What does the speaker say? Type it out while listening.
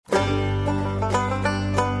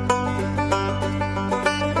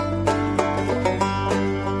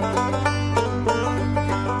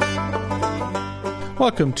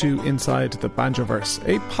Welcome to Inside the Banjoverse,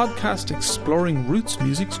 a podcast exploring roots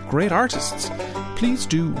music's great artists. Please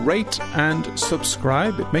do rate and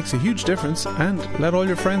subscribe, it makes a huge difference, and let all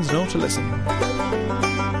your friends know to listen.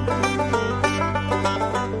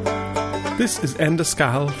 This is Enda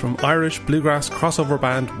Scahill from Irish bluegrass crossover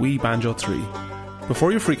band We Banjo 3.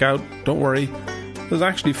 Before you freak out, don't worry, there's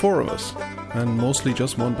actually 4 of us, and mostly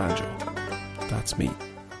just one banjo. That's me.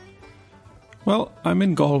 Well, I'm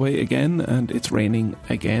in Galway again, and it's raining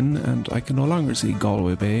again, and I can no longer see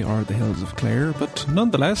Galway Bay or the hills of Clare, but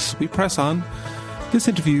nonetheless, we press on. This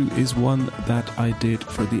interview is one that I did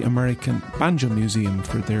for the American Banjo Museum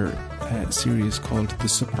for their series called The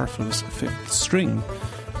Superfluous Fifth String,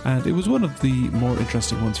 and it was one of the more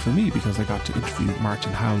interesting ones for me because I got to interview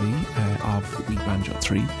Martin Howley of We Banjo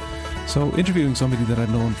 3. So interviewing somebody that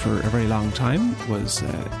I've known for a very long time was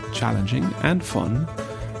challenging and fun.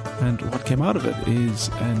 And what came out of it is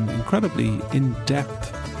an incredibly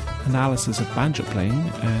in-depth analysis of banjo playing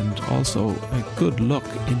and also a good look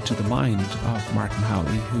into the mind of Martin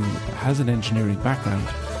Howley, who has an engineering background.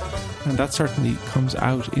 And that certainly comes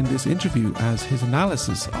out in this interview as his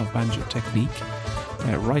analysis of banjo technique,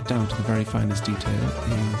 right down to the very finest detail,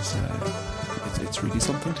 is it's really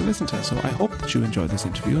something to listen to. So I hope that you enjoy this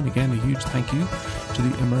interview. And again, a huge thank you to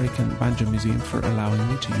the American Banjo Museum for allowing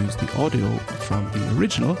me to use the audio from the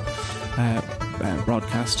original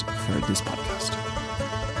broadcast for this podcast.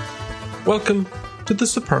 Welcome to the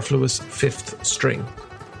Superfluous Fifth String.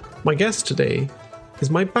 My guest today is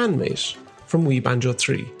my bandmate from We Banjo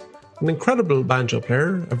 3. An incredible banjo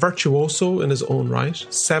player, a virtuoso in his own right,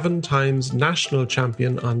 7 times national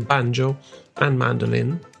champion on banjo and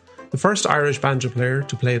mandolin, the first Irish banjo player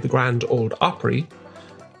to play the Grand Ole Opry,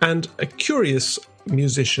 and a curious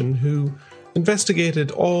musician who investigated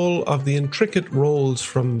all of the intricate roles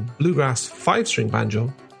from bluegrass 5-string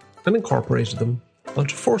banjo and incorporated them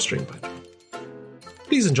onto 4-string banjo.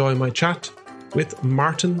 Please enjoy my chat with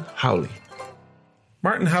Martin Howley.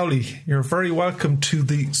 Martin Howley, you're very welcome to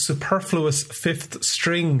the Superfluous Fifth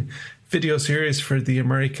String video series for the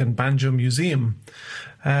American Banjo Museum.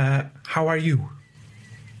 How are you?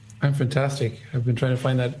 I'm fantastic. I've been trying to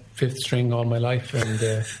find that 5th string all my life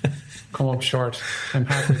and come up short. I'm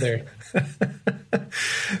happy there.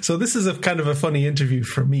 So this is a kind of a funny interview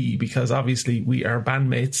for me because obviously we are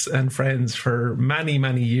bandmates and friends for many,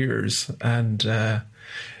 many years. And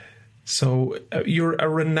so you're a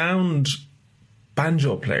renowned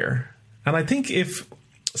banjo player. And I think if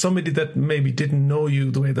somebody that maybe didn't know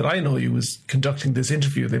you the way that I know you was conducting this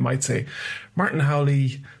interview, they might say, Martin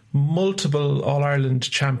Howley, multiple All-Ireland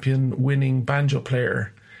champion winning banjo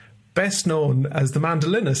player, best known as the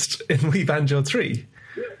mandolinist in We Banjo 3.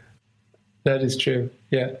 That is true,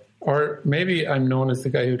 yeah. Or maybe I'm known as the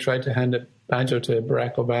guy who tried to hand a banjo to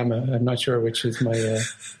Barack Obama. I'm not sure which is my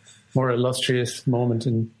more illustrious moment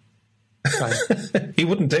in time. He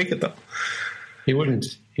wouldn't take it though. He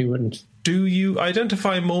wouldn't. Do you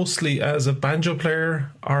identify mostly as a banjo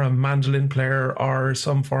player or a mandolin player or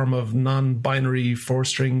some form of non-binary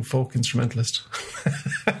 4-string folk instrumentalist?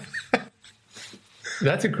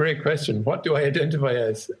 That's a great question. What do I identify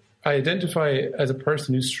as? I identify as a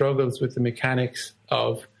person who struggles with the mechanics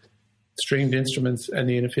of stringed instruments and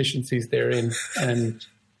the inefficiencies therein. And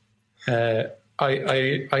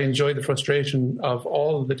I enjoy the frustration of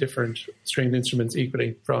all the different stringed instruments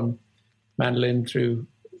equally, from mandolin through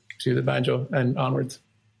to the banjo and onwards.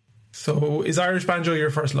 So is Irish banjo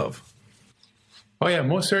your first love? Oh yeah,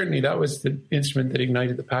 most certainly. That was the instrument that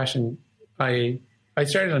ignited the passion. I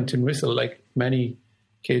started on tin whistle like many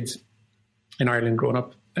kids in Ireland growing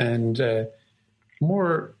up, and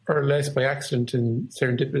more or less by accident and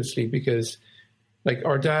serendipitously, because like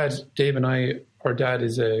our dad, Dave and I, our dad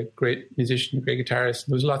is a great musician, a great guitarist.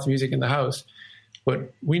 There was lots of music in the house,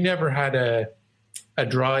 but we never had a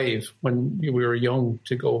drive when we were young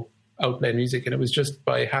to go out play music. And it was just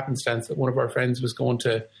by happenstance that one of our friends was going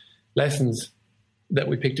to lessons that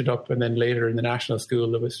we picked it up. And then later in the national school,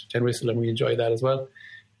 there was tin whistle and we enjoyed that as well.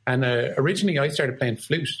 And originally I started playing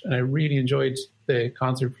flute and I really enjoyed the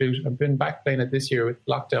concert flute. I've been back playing it this year with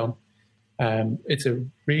lockdown. It's a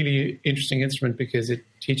really interesting instrument because it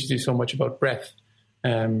teaches you so much about breath.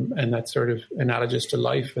 And that's sort of analogous to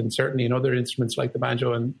life, and certainly in other instruments like the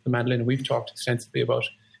banjo and the mandolin, we've talked extensively about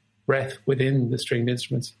breath within the stringed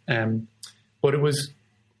instruments. But it was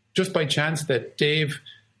just by chance that Dave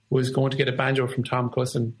was going to get a banjo from Tom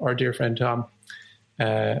Cusson, our dear friend Tom,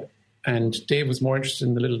 and Dave was more interested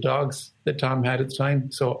in the little dogs that Tom had at the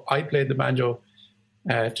time. So I played the banjo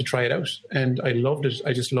to try it out, and I loved it.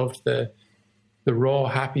 I just loved the raw,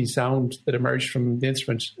 happy sound that emerged from the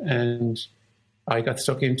instrument, and I got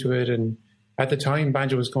stuck into it, and at the time,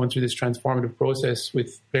 banjo was going through this transformative process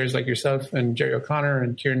with players like yourself and Jerry O'Connor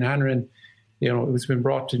and Kieran Hanrahan. You know, it was been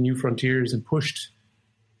brought to new frontiers and pushed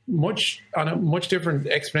on a much different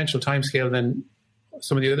exponential timescale than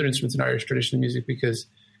some of the other instruments in Irish traditional music, because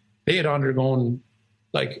they had undergone,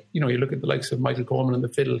 like, you know, you look at the likes of Michael Coleman on the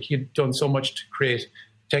fiddle. He had done so much to create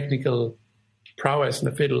technical prowess in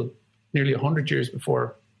the fiddle nearly 100 years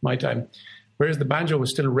before my time, whereas the banjo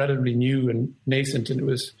was still relatively new and nascent, and it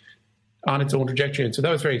was on its own trajectory. And so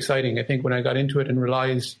that was very exciting. I think when I got into it and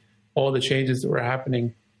realized all the changes that were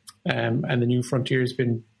happening, and the new frontiers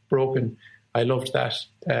been broken, I loved that.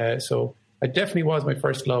 So it definitely was my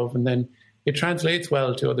first love. And then it translates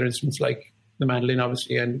well to other instruments like the mandolin,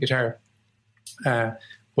 obviously, and the guitar.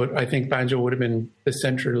 But I think banjo would have been the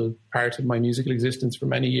central part of my musical existence for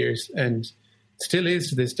many years, and still is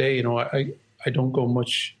to this day. You know, I don't go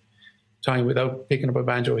much time without picking up a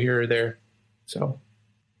banjo here or there. So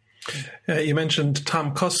you mentioned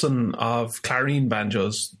Tom Cusson of Clarine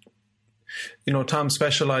Banjos. You know, Tom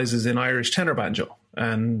specializes in Irish tenor banjo.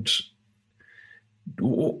 And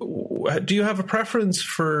do you have a preference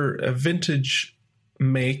for a vintage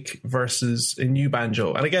make versus a new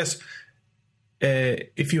banjo? And I guess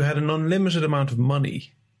if you had an unlimited amount of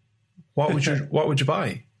money, what would you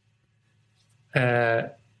buy?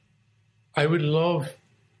 I would love,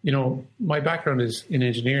 you know, my background is in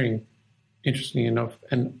engineering, interestingly enough,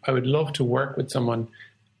 and I would love to work with someone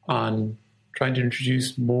on trying to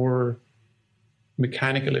introduce more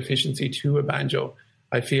mechanical efficiency to a banjo.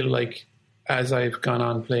 I feel like as I've gone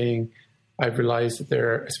on playing, I've realized that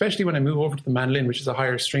there, especially when I move over to the mandolin, which is a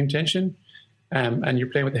higher string tension, and you're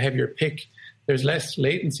playing with a heavier pick, there's less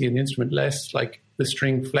latency in the instrument, less like the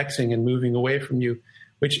string flexing and moving away from you,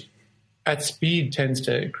 which at speed tends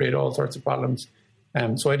to create all sorts of problems.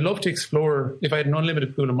 So I'd love to explore, if I had an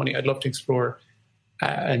unlimited pool of money, I'd love to explore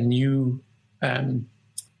a new, a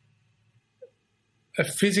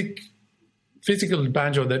physical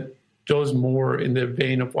banjo that does more in the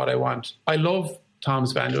vein of what I want. I love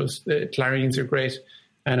Tom's banjos. The clarines are great,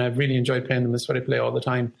 and I've really enjoyed playing them. That's what I play all the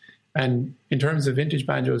time. And in terms of vintage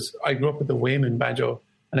banjos, I grew up with the Wayman banjo,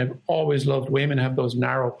 and I've always loved Wayman have those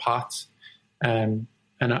narrow pots. And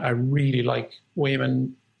I really like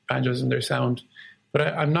Wayman banjos and their sound. But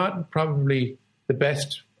I'm not probably the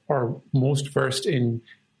best or most versed in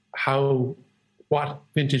what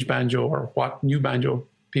vintage banjo or what new banjo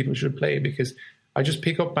people should play, because I just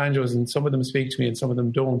pick up banjos and some of them speak to me and some of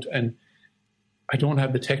them don't. And I don't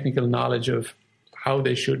have the technical knowledge of how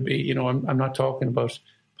they should be. You know, I'm not talking about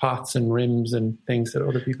pots and rims and things that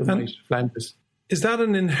other people might. Flanders. Is that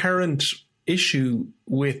an inherent issue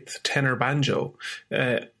with tenor banjo?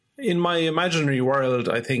 In my imaginary world,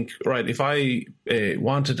 I think, right, if I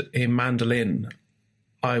wanted a mandolin,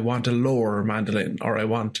 I want a lower mandolin, or I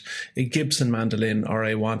want a Gibson mandolin, or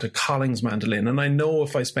I want a Collings mandolin. And I know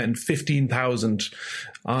if I spend 15,000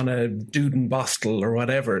 on a Duden Bostel or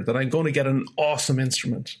whatever, that I'm going to get an awesome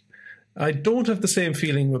instrument. I don't have the same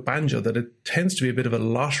feeling with banjo, that it tends to be a bit of a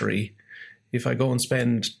lottery. If I go and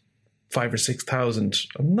spend 5,000 or 6,000,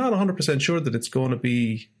 I'm not 100% sure that it's going to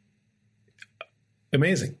be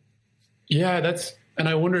amazing. Yeah, and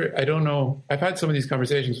I wonder, I don't know, I've had some of these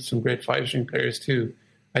conversations with some great five-string players too.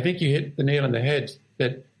 I think you hit the nail on the head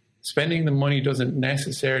that spending the money doesn't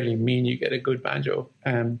necessarily mean you get a good banjo.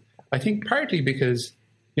 I think partly because,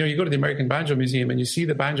 you know, you go to the American Banjo Museum and you see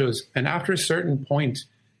the banjos, and after a certain point,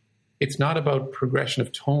 it's not about progression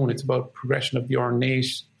of tone, it's about progression of the ornate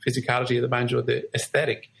physicality of the banjo, the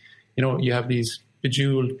aesthetic. You know, you have these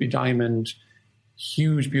bejeweled, bediamond,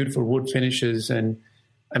 huge, beautiful wood finishes, and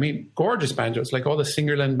I mean, gorgeous banjos, like all the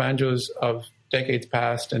Singerland banjos of decades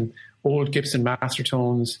past, and old Gibson master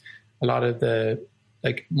tones, a lot of the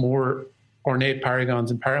like more ornate paragons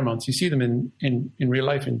and paramounts. You see them in real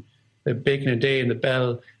life in the Bacon a Day and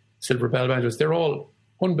the Silver Bell banjos. They're all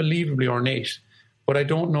unbelievably ornate, but I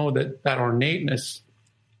don't know that ornateness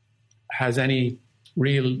has any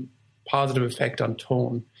real positive effect on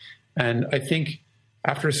tone. And I think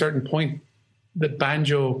after a certain point, the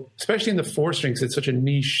banjo, especially in the four strings, it's such a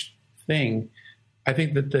niche thing. I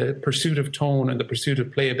think that the pursuit of tone and the pursuit of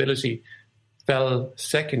playability fell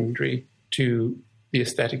secondary to the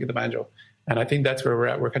aesthetic of the banjo. And I think that's where we're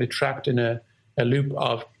at. We're kind of trapped in a loop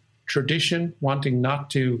of tradition, wanting not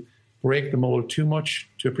to break the mold too much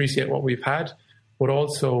to appreciate what we've had, but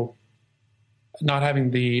also not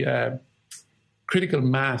having the critical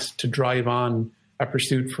mass to drive on a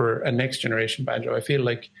pursuit for a next generation banjo. I feel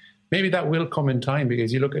like maybe that will come in time,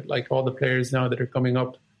 because you look at like all the players now that are coming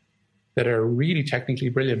up that are really technically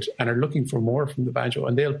brilliant and are looking for more from the banjo,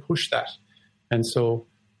 and they'll push that. And so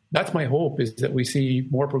that's my hope, is that we see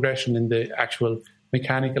more progression in the actual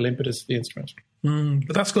mechanical impetus of the instrument.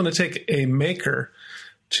 But that's going to take a maker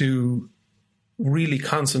to really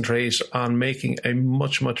concentrate on making a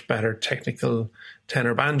much, much better technical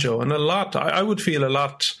tenor banjo. And I would feel a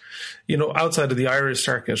lot, outside of the Irish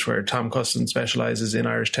circuit where Tom Cusson specialises in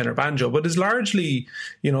Irish tenor banjo, but is largely,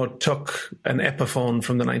 took an Epiphone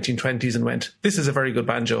from the 1920s and went, this is a very good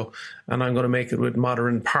banjo, and I'm going to make it with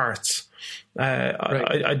modern parts.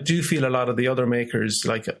 Right. I do feel a lot of the other makers,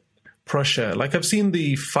 like Prussia, like I've seen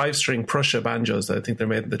the 5-string Prussia banjos that I think they're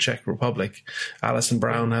made in the Czech Republic. Alison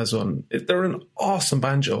Brown has one. They're an awesome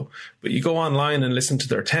banjo, but you go online and listen to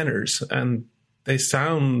their tenors and they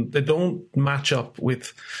don't match up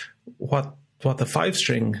with what the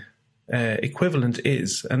 5-string equivalent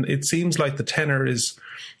is. And it seems like the tenor is,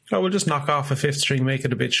 we'll just knock off a 5th string, make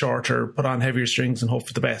it a bit shorter, put on heavier strings and hope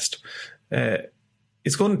for the best.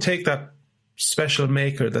 It's going to take that special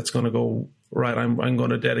maker that's going to go, right, I'm going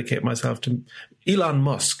to dedicate myself to Elon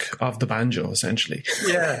Musk of the banjo, essentially.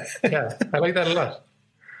 Yeah. I like that a lot.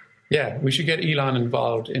 Yeah, we should get Elon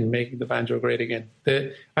involved in making the banjo great again.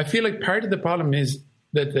 I feel like part of the problem is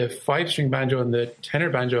that the 5-string banjo and the tenor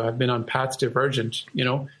banjo have been on paths divergent.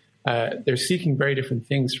 They're seeking very different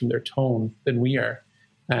things from their tone than we are.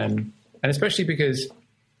 And especially because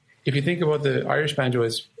if you think about the Irish banjo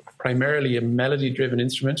as primarily a melody-driven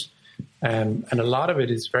instrument, and a lot of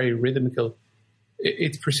it is very rhythmical,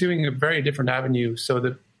 it's pursuing a very different avenue. So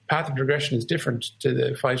the path of progression is different to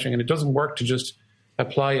the 5-string, and it doesn't work to just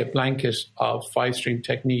apply a blanket of 5-string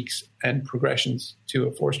techniques and progressions to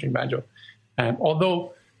a 4-string banjo.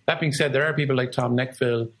 Although, that being said, there are people like Tom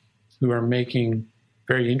Neckville who are making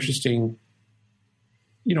very interesting,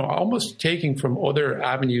 almost taking from other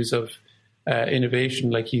avenues of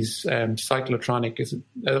innovation, like he's cyclotronic, is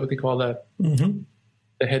that what they call that? Mm-hmm.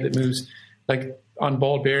 The head that moves, like on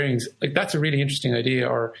ball bearings, like that's a really interesting idea.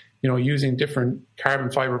 Or using different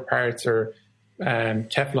carbon fiber parts or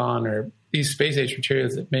Teflon or these space age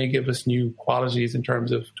materials that may give us new qualities in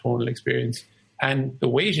terms of tonal experience and the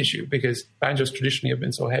weight issue, because banjos traditionally have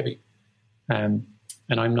been so heavy, and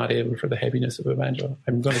I'm not able for the heaviness of a banjo.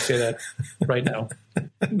 I'm going to say that right now.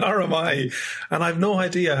 Nor am I. And I've no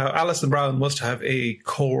idea how Alison Brown must have a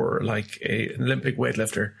core like an Olympic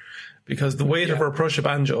weightlifter, because the weight of her Prussia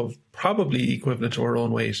banjo probably equivalent to her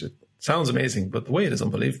own weight. It sounds amazing, but the weight is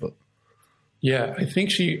unbelievable. Yeah, I think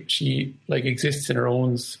she like exists in her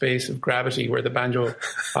own space of gravity where the banjo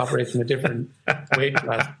operates in a different weight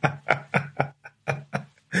class.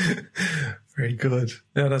 Very good.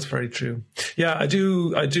 Yeah, that's very true. Yeah, I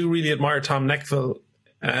do really admire Tom Neckville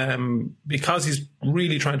because he's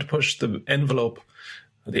really trying to push the envelope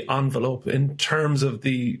in terms of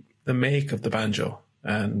the make of the banjo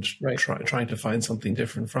and trying to find something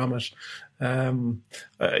different from it.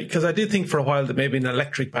 Because I did think for a while that maybe an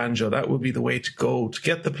electric banjo, that would be the way to go to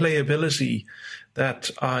get the playability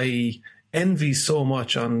that I envy so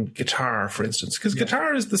much on guitar, for instance, because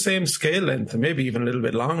guitar is the same scale length and maybe even a little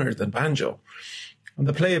bit longer than banjo. And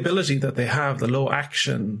the playability that they have, the low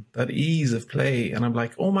action, that ease of play. And I'm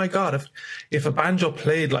like, oh my God, if a banjo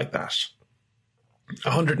played like that,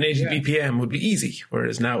 180 BPM would be easy,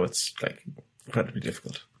 whereas now it's like incredibly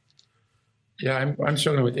difficult. Yeah, I'm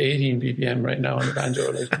struggling with 18 BPM right now on the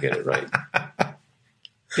banjo, like to get it right.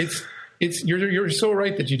 You're so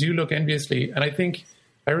right that you do look enviously, and I think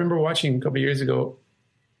I remember watching a couple of years ago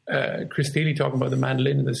Chris Thiele talking about the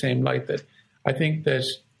mandolin in the same light, that I think that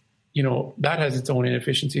that has its own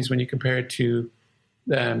inefficiencies when you compare it to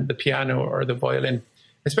the piano or the violin,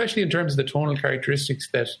 especially in terms of the tonal characteristics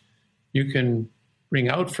that you can bring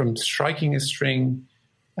out from striking a string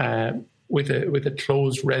with a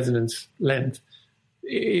closed resonance length.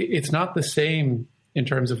 It's not the same in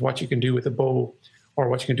terms of what you can do with a bow or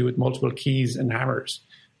what you can do with multiple keys and hammers.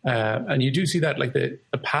 And you do see that, like the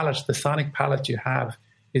palette, the sonic palette you have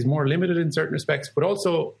is more limited in certain respects, but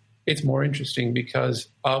also it's more interesting because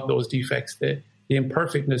of those defects. The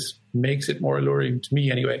imperfectness makes it more alluring to me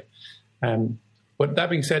anyway. But that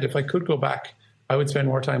being said, if I could go back, I would spend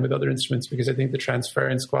more time with other instruments, because I think the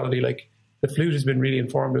transference quality, like the flute has been really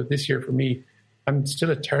informative this year for me. I'm still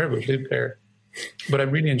a terrible flute player, but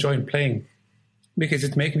I'm really enjoying playing because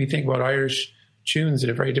it's making me think about Irish tunes in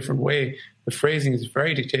a very different way. The phrasing is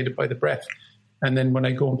very dictated by the breath. And then when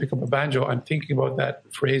I go and pick up a banjo, I'm thinking about that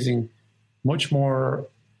phrasing much more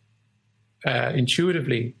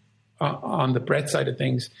intuitively on the breath side of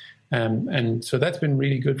things. And so that's been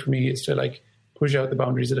really good for me, is to like push out the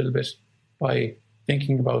boundaries a little bit by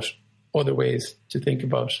thinking about other ways to think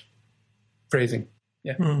about phrasing.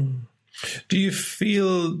 Yeah. Do you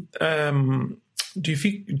feel do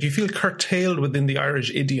you feel curtailed within the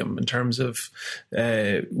Irish idiom in terms of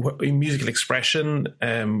musical expression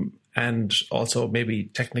and also maybe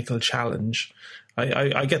technical challenge?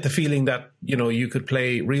 I get the feeling that, you know, you could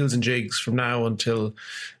play reels and jigs from now until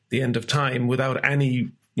the end of time without any,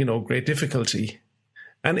 you know, great difficulty.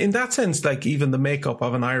 And in that sense, like, even the makeup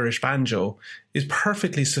of an Irish banjo is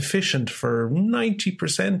perfectly sufficient for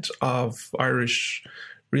 90% of Irish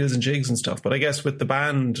reels and jigs and stuff. But I guess with the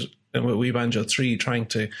band and with We Banjo 3 trying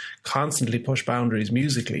to constantly push boundaries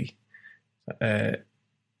musically, what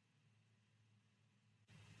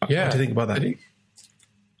do you think about that?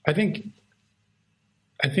 I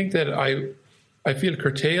think that I feel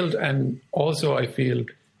curtailed, and also I feel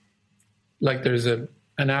like there's an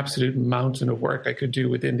absolute mountain of work I could do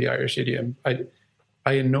within the Irish idiom. I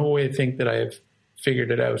in no way think that I have figured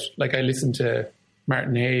it out. Like, I listen to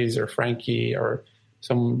Martin Hayes or Frankie or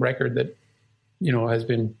some record that, you know, has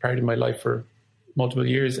been part of my life for multiple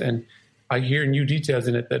years, and I hear new details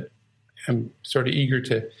in it that I'm sort of eager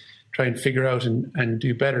to try and figure out and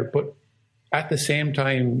do better. But at the same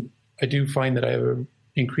time, I do find that I have an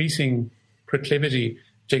increasing proclivity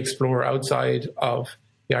to explore outside of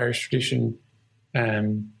the Irish tradition.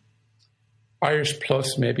 Irish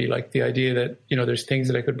plus, maybe, like the idea that, you know, there's things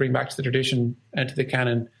that I could bring back to the tradition and to the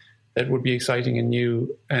canon that would be exciting and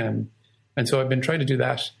new. And so I've been trying to do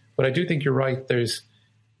that. But I do think you're right. There's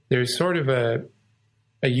sort of a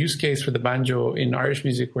use case for the banjo in Irish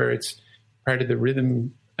music where it's part of the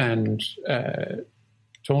rhythm and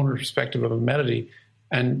tonal perspective of a melody.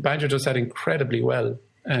 And banjo does that incredibly well.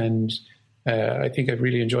 And I think I've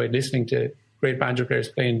really enjoyed listening to great banjo players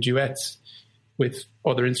playing duets with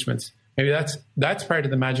other instruments. Maybe that's part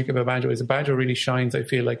of the magic of a banjo, is a banjo really shines, I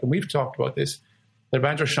feel like, and we've talked about this, that a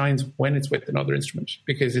banjo shines when it's with another instrument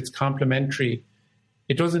because it's complementary.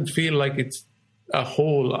 It doesn't feel like it's a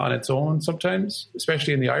whole on its own sometimes,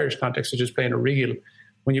 especially in the Irish context of just playing a reel.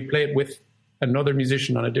 When you play it with another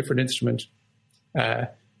musician on a different instrument,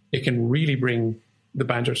 it can really bring the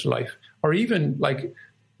banjo to life. Or even, like,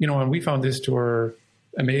 you know, and we found this to our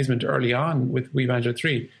amazement early on with We Banjo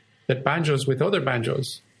 3, that banjos with other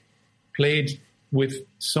banjos played with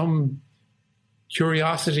some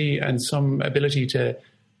curiosity and some ability to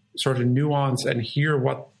sort of nuance and hear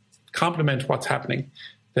what complement what's happening,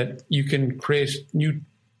 that you can create new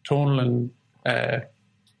tonal and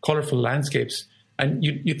colorful landscapes. And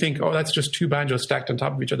you think, oh, that's just two banjos stacked on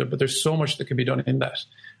top of each other, but there's so much that can be done in that.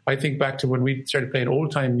 I think back to when we started playing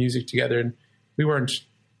old time music together, and we weren't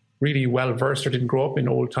really well versed or didn't grow up in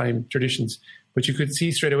old time traditions, but you could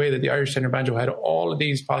see straight away that the Irish tenor banjo had all of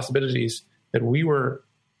these possibilities that we were,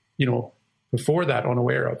 you know, before that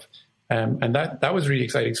unaware of. And that was really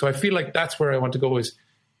exciting. So I feel like that's where I want to go, is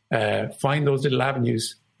find those little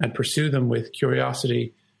avenues and pursue them with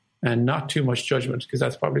curiosity and not too much judgment, because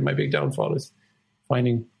that's probably my big downfall, is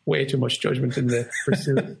finding way too much judgment in the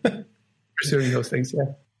pursuing those things.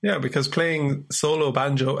 Yeah, because playing solo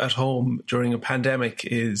banjo at home during a pandemic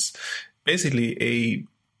is basically a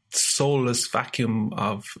soulless vacuum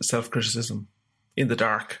of self-criticism in the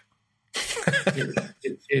dark.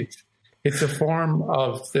 It's a form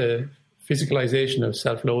of the physicalization of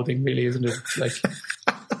self-loathing, really, isn't it? Like,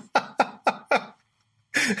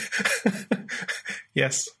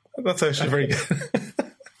 yes, that's actually very good.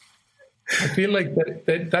 I feel like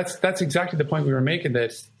that's exactly the point we were making,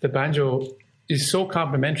 that the banjo is so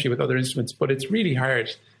complementary with other instruments, but it's really hard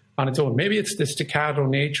on its own. Maybe it's the staccato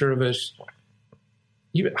nature of it.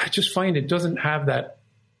 I just find it doesn't have that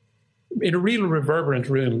in a real reverberant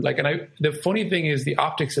room. Like, and the funny thing is the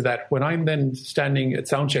optics of that. When I'm then standing at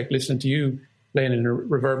soundcheck listening to you playing in a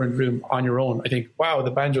reverberant room on your own, I think, wow,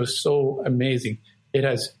 the banjo is so amazing. It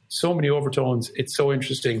has so many overtones. It's so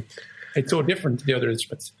interesting. It's so different to the other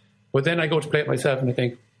instruments. But then I go to play it myself and I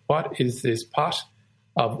think, what is this pot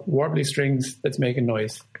of warbly strings that's making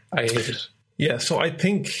noise? I hate it. Yeah, so I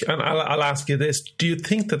think, and I'll ask you this, do you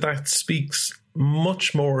think that speaks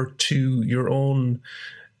much more to your own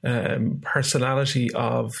personality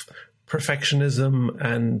of perfectionism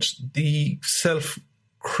and the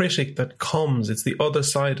self-critic that comes? It's the other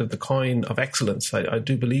side of the coin of excellence. I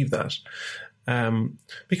do believe that.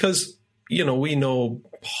 Because, you know, we know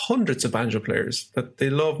hundreds of banjo players that they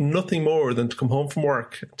love nothing more than to come home from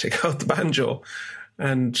work, take out the banjo,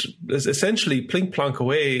 and essentially plink plonk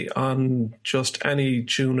away on just any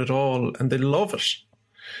tune at all, and they love it.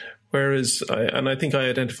 Whereas, I think I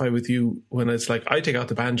identify with you when it's like I take out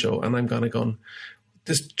the banjo and I'm kind of going,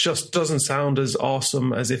 this just doesn't sound as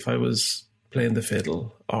awesome as if I was playing the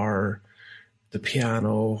fiddle or the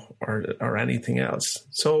piano or anything else.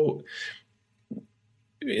 So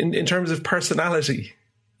in terms of personality,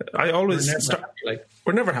 I always Like,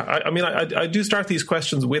 we're never. I do start these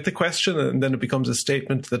questions with a question, and then it becomes a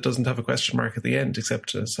statement that doesn't have a question mark at the end,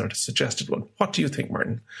 except a sort of suggested one. What do you think,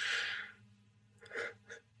 Martin?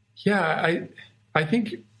 Yeah, I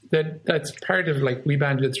think that's part of like We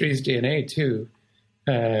Banjo 3's DNA too,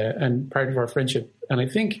 and part of our friendship. And I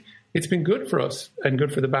think it's been good for us and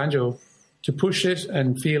good for the banjo to push it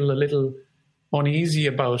and feel a little uneasy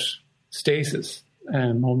about stasis,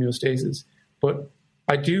 homeostasis. But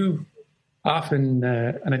I do often,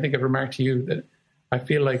 and I think I've remarked to you that I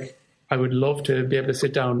feel like I would love to be able to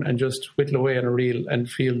sit down and just whittle away on a reel and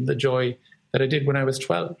feel the joy that I did when I was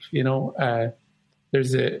 12.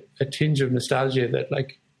 There's a tinge of nostalgia that,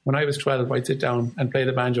 like, when I was 12, I'd sit down and play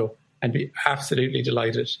the banjo and be absolutely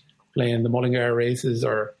delighted playing the Mullingar races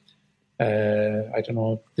or, I don't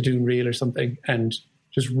know, the Doon Reel or something, and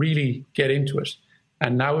just really get into it.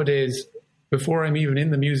 And nowadays, before I'm even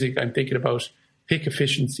in the music, I'm thinking about pick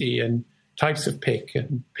efficiency and types of pick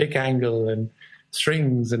and pick angle and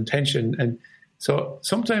strings and tension. And so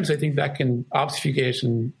sometimes I think that can obfuscate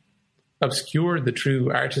and obscure the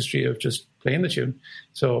true artistry of just playing the tune.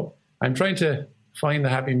 So I'm trying to find the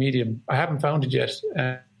happy medium. I haven't found it yet,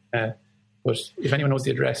 but if anyone knows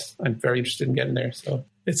the address, I'm very interested in getting there. So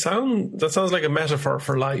that sounds like a metaphor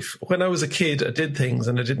for life. When I was a kid, I did things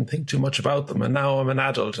and I didn't think too much about them. And now I'm an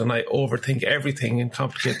adult and I overthink everything and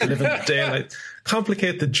complicate the living daylight,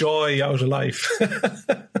 complicate the joy out of life.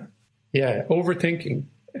 Yeah, overthinking.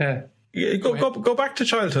 Go back to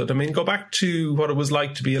childhood. I mean, go back to what it was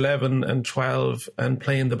like to be 11 and 12 and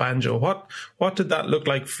playing the banjo. What did that look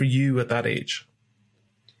like for you at that age?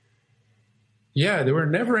 Yeah, there were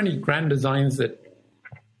never any grand designs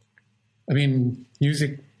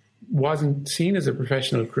music wasn't seen as a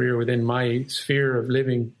professional career within my sphere of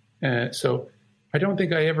living. So I don't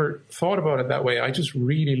think I ever thought about it that way. I just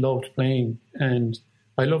really loved playing, and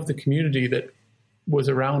I loved the community that was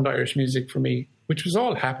around Irish music for me, which was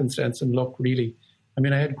all happenstance and luck, really. I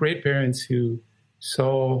mean, I had great parents who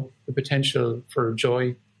saw the potential for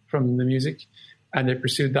joy from the music, and they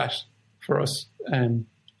pursued that for us. So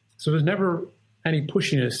there was never any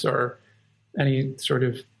pushiness or any sort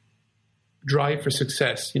of drive for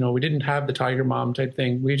success. We didn't have the Tiger Mom type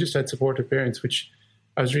thing. We just had supportive parents, which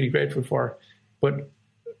I was really grateful for. But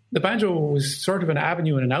the banjo was sort of an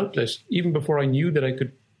avenue and an outlet, even before I knew that I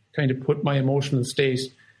could kind of put my emotional state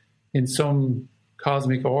in some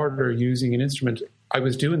cosmic order using an instrument. I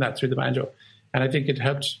was doing that through the banjo. And I think it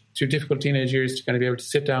helped through difficult teenage years to kind of be able to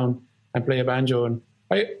sit down and play a banjo. And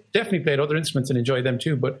I definitely played other instruments and enjoyed them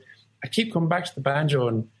too, but I keep coming back to the banjo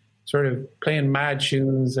and sort of playing mad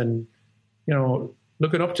tunes and,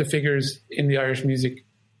 looking up to figures in the Irish music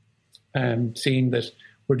scene that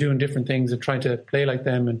were doing different things and trying to play like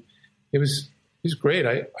them. And it was great.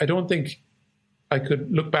 I don't think I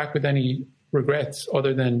could look back with any regrets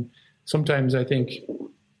other than sometimes I think,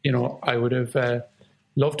 I would have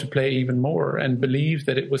loved to play even more and believe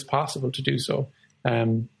that it was possible to do so.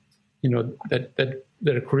 That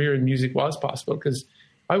a career in music was possible, because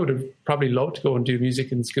I would have probably loved to go and do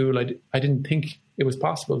music in school. I didn't think it was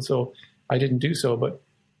possible, so I didn't do so. But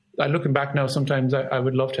looking back now, sometimes I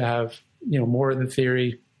would love to have, more of the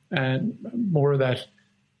theory and more of that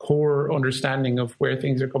core understanding of where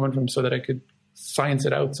things are coming from so that I could science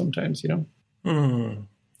it out sometimes,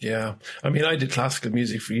 Yeah. I mean, I did classical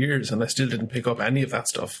music for years and I still didn't pick up any of that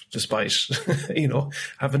stuff, despite,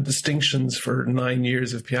 having distinctions for 9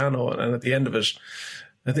 years of piano. And at the end of it,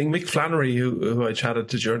 I think Mick Flannery, who I chatted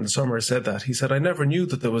to during the summer, said that. He said, I never knew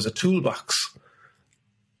that there was a toolbox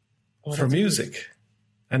for music. Great.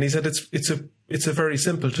 And he said, it's a very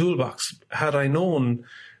simple toolbox. Had I known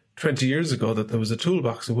 20 years ago that there was a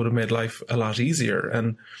toolbox, it would have made life a lot easier.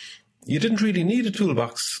 And you didn't really need a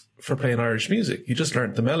toolbox for playing Irish music. You just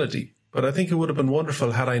learned the melody. But I think it would have been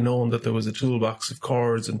wonderful had I known that there was a toolbox of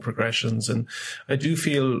chords and progressions. And I do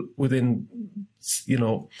feel within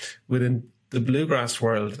the bluegrass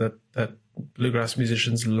world that bluegrass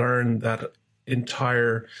musicians learn that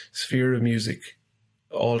entire sphere of music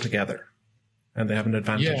altogether, and they have an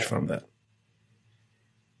advantage from that.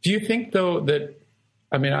 Do you think, though, that,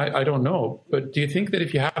 I don't know, but do you think that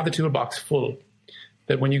if you have the toolbox full,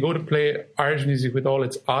 that when you go to play Irish music with all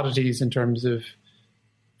its oddities in terms of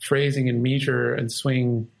phrasing and meter and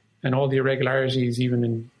swing and all the irregularities, even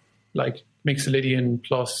in like Mixolydian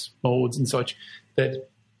plus modes and such, that,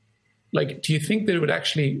 like, do you think that it would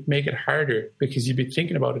actually make it harder because you'd be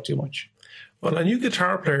thinking about it too much? Well, I knew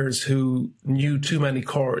guitar players who knew too many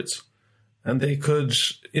chords and they could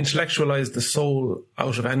intellectualize the soul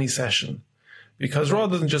out of any session, because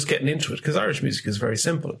rather than just getting into it, because Irish music is very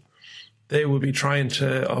simple, they would be trying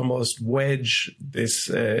to almost wedge this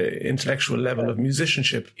intellectual level of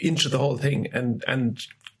musicianship into the whole thing and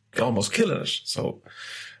almost killing it. So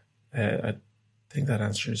I think that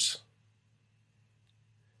answers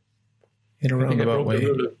in a roundabout way.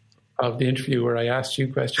 Of the interview where I asked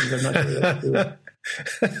you questions, I'm not sure that's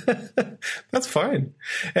true. That's fine.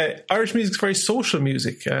 Irish music is very social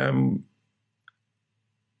music.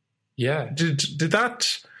 Yeah. Did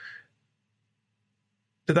that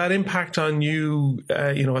impact on you,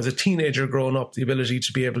 as a teenager growing up, the ability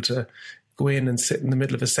to be able to go in and sit in the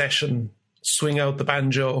middle of a session, swing out the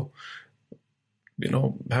banjo,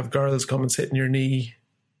 have girls come and sit in your knee?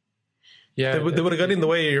 Yeah. They would have got in the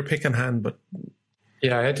way of your picking hand, but...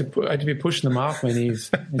 Yeah, I had to be pushing them off my knees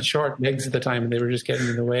and short legs at the time, and they were just getting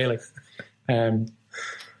in the way.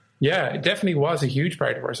 It definitely was a huge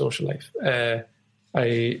part of our social life.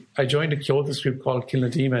 I joined a Kyoto group called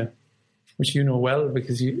Kilnadima, which you know well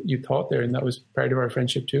because you taught there, and that was part of our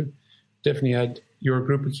friendship too. Definitely had your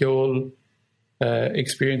group of Kyoto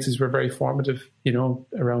experiences were very formative,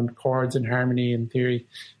 around chords and harmony and theory.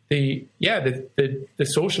 The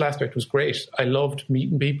social aspect was great. I loved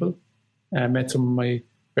meeting people. I met some of my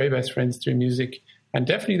very best friends through music, and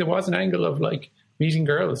definitely there was an angle of meeting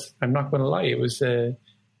girls. I'm not going to lie. It was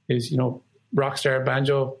rock star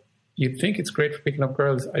banjo. You'd think it's great for picking up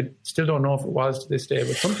girls. I still don't know if it was to this day,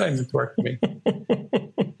 but sometimes it's worked for me.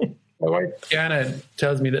 My wife, Diana,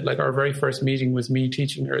 tells me that our very first meeting was me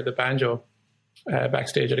teaching her the banjo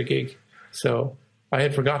backstage at a gig. So I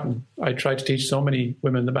had forgotten. I tried to teach so many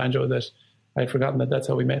women the banjo that I had forgotten that that's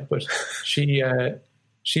how we met. But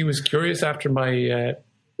she was curious after my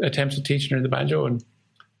attempts at teaching her the banjo, and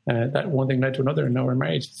that one thing led to another, and now we're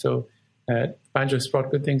married. So banjo has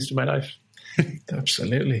brought good things to my life.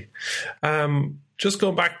 Absolutely. Just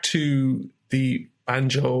going back to the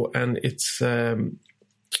banjo and its the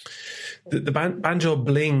banjo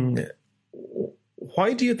bling.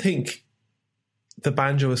 Why do you think the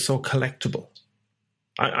banjo is so collectible?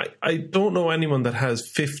 I don't know anyone that has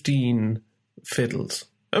 15 fiddles.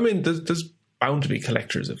 I mean, there's bound to be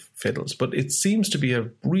collectors of fiddles, but it seems to be a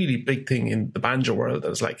really big thing in the banjo world.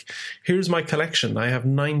 That's here's my collection. I have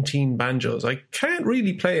 19 banjos. I can't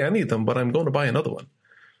really play any of them, but I'm going to buy another one.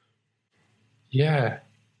 Yeah.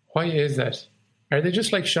 Why is that? Are they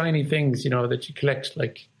just shiny things, that you collect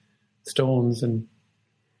stones? And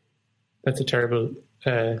that's a terrible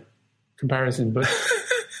comparison, but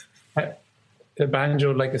a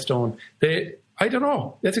banjo like a stone. I don't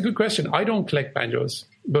know. That's a good question. I don't collect banjos,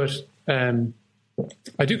 but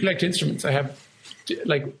I do collect instruments. I have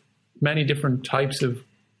many different types of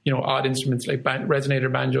odd instruments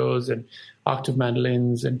resonator banjos and octave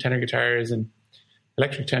mandolins and tenor guitars and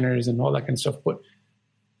electric tenors and all that kind of stuff. But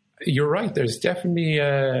you're right. There's definitely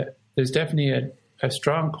a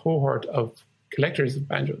strong cohort of collectors of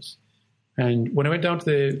banjos. And when I went down to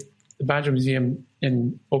the Banjo Museum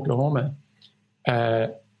in Oklahoma,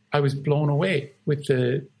 I was blown away with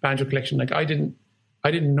the banjo collection. I didn't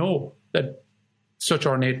know that such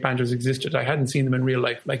ornate banjos existed. I hadn't seen them in real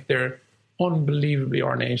life. They're unbelievably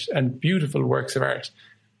ornate and beautiful works of art.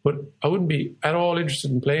 But I wouldn't be at all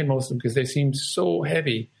interested in playing most of them because they seem so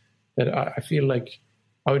heavy that I feel like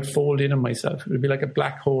I would fold in on myself. It would be like a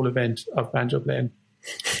black hole event of banjo playing.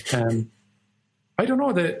 I don't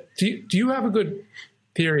know. Do you have a good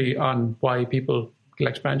theory on why people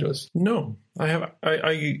collect banjos? No, I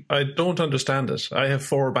don't understand it. I have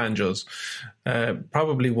 4 banjos,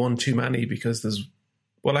 probably one too many because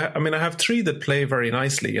I have 3 that play very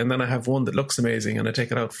nicely, and then I have 1 that looks amazing, and I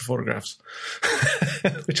take it out for photographs,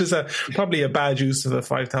 which is probably a bad use of a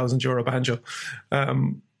 €5,000 banjo.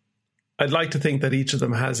 I'd like to think that each of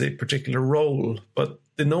them has a particular role, but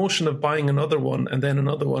the notion of buying another one and then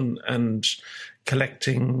another one and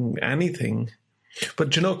collecting anything.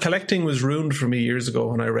 But collecting was ruined for me years ago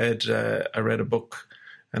when I read a book,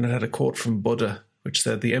 and it had a quote from Buddha which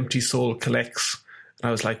said, "The empty soul collects." And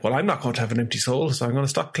I was like, well, I'm not going to have an empty soul, so I'm going to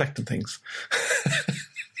stop collecting things.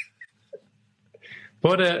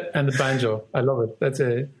 Buddha and the banjo, I love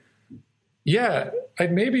it.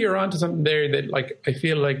 Maybe you're onto something there that I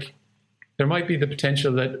feel like there might be the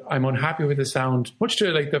potential that I'm unhappy with the sound. Much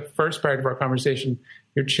to the first part of our conversation,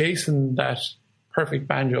 you're chasing that perfect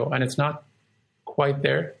banjo and it's not quite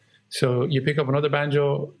there. So you pick up another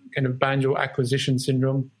banjo, kind of banjo acquisition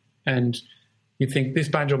syndrome, and you think this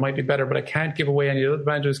banjo might be better, but I can't give away any other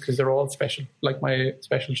banjos because they're all special, like my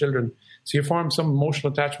special children. So you form some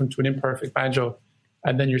emotional attachment to an imperfect banjo,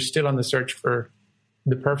 and then you're still on the search for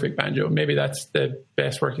the perfect banjo. Maybe that's the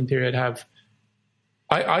best working theory I'd have.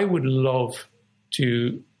 I would love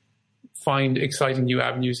to find exciting new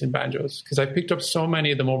avenues in banjos, because I've picked up so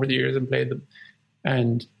many of them over the years and played them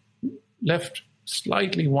and left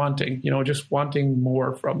slightly wanting, just wanting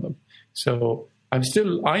more from them. So I'm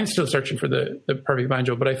still searching for the perfect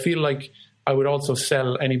banjo, but I feel like I would also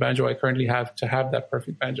sell any banjo I currently have to have that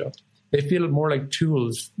perfect banjo. They feel more like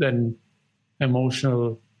tools than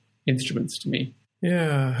emotional instruments to me.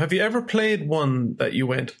 Yeah. Have you ever played one that you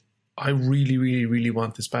went, I really, really, really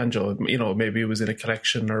want this banjo? Maybe it was in a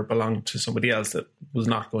collection or belonged to somebody else that was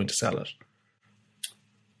not going to sell it.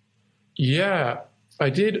 Yeah, I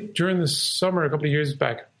did during the summer a couple of years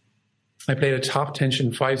back. I played a top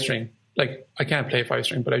tension 5-string. Like, I can't play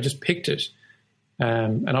 5-string, but I just picked it.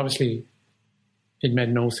 And obviously it made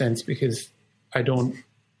no sense because I don't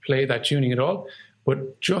play that tuning at all.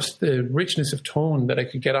 But just the richness of tone that I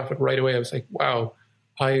could get off it right away, I was like, wow,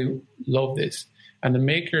 I love this. And the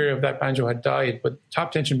maker of that banjo had died, but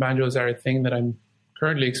top tension banjos are a thing that I'm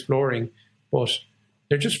currently exploring. But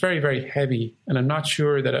they're just very, very heavy. And I'm not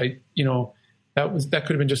sure that that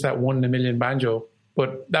could have been just that 1 in a million banjo.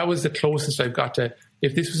 But that was the closest I've got to,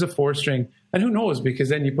 if this was a 4-string, and who knows, because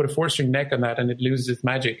then you put a 4-string neck on that and it loses its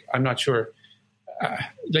magic. I'm not sure.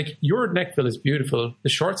 Like, your neck fill is beautiful. The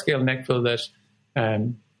short scale neck fill that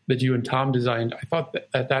you and Tom designed, I thought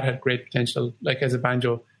that had great potential. Like, as a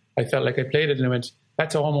banjo, I felt like I played it and I went,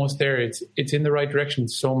 that's almost there. It's in the right direction in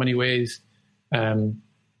so many ways. And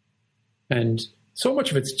so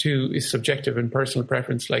much of it too is subjective and personal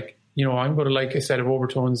preference. Like, I'm going to like a set of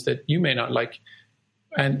overtones that you may not like.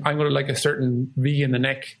 And I'm going to like a certain V in the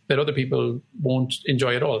neck that other people won't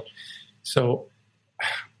enjoy at all. So,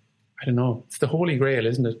 I don't know. It's the holy grail,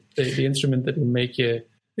 isn't it? The instrument that will make you...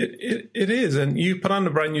 It is. And you put on a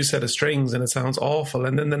brand new set of strings and it sounds awful.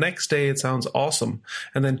 And then the next day it sounds awesome.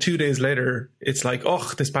 And then 2 days later, it's like,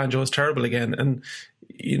 oh, this banjo is terrible again. And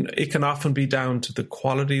it can often be down to the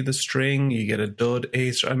quality of the string. You get a dud,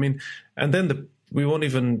 ace. And then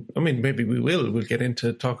maybe we will. We'll get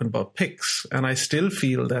into talking about picks. And I still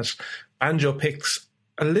feel that banjo picks,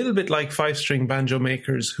 a little bit like 5-string banjo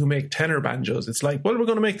makers who make tenor banjos. It's like, well, we're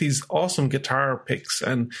going to make these awesome guitar picks.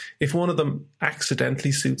 And if one of them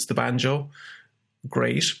accidentally suits the banjo,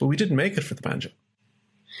 great. But we didn't make it for the banjo.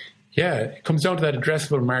 Yeah, it comes down to that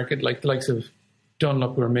addressable market, like the likes of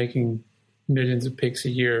Dunlop, who are making millions of picks a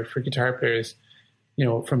year for guitar players.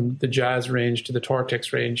 From the jazz range to the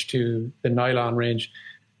Tortex range to the nylon range.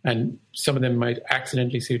 And some of them might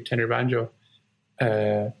accidentally suit tenor banjo.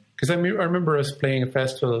 Because I remember us playing a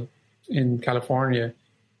festival in California,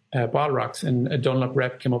 Bottle Rocks, and a Dunlop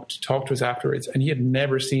rep came up to talk to us afterwards, and he had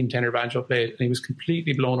never seen tenor banjo played, and he was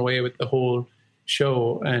completely blown away with the whole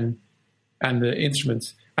show and the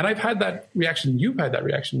instruments. And I've had that reaction. You've had that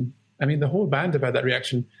reaction. I mean, the whole band have had that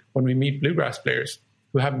reaction when we meet bluegrass players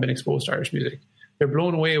who haven't been exposed to Irish music. They're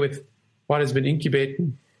blown away with what has been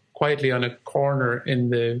incubating quietly on a corner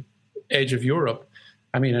in the edge of Europe.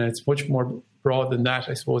 I mean, and it's much more broad than that,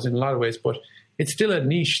 I suppose, in a lot of ways, but it's still a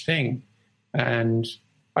niche thing. And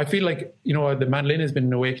I feel like, the mandolin has been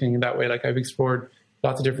an awakening in that way. Like, I've explored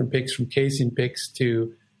lots of different picks, from casein picks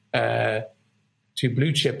to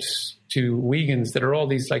blue chips to Wiegans, that are all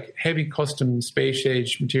these like heavy custom space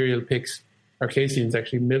age material picks, or casein's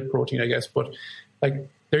actually milk protein, I guess. But like,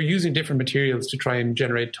 they're using different materials to try and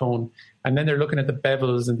generate tone. And then they're looking at the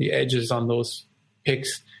bevels and the edges on those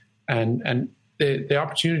picks, and the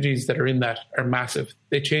opportunities that are in that are massive.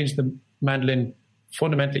 They change the mandolin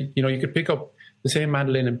fundamentally. You could pick up the same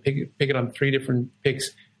mandolin and pick it on 3 different picks,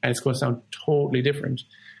 and it's going to sound totally different.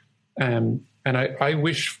 And I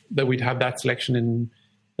wish that we'd have that selection in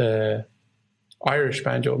the Irish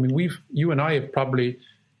banjo. I mean, you and I have probably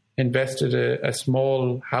invested a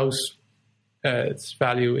small house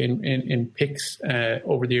value in picks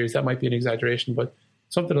over the years. That might be an exaggeration, but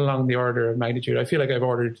something along the order of magnitude. I feel like I've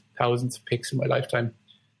ordered thousands of picks in my lifetime,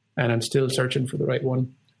 and I'm still searching for the right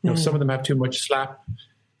one. Some of them have too much slap.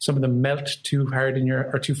 Some of them melt too hard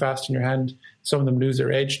or too fast in your hand. Some of them lose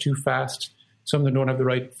their edge too fast. Some of them don't have the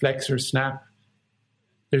right flex or snap.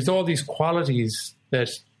 There's all these qualities that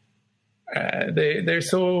they're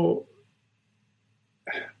so...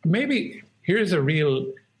 Maybe here's a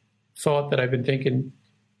real thought that I've been thinking.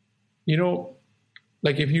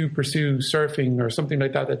 Like, if you pursue surfing or something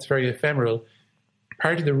like that, that's very ephemeral,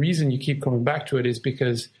 part of the reason you keep coming back to it is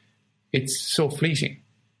because it's so fleeting.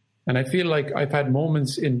 And I feel like I've had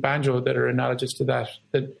moments in banjo that are analogous to that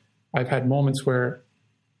I've had moments where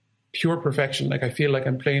pure perfection, like I feel like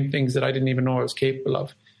I'm playing things that I didn't even know I was capable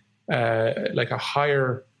of, like a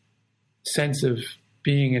higher sense of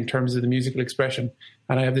being in terms of the musical expression.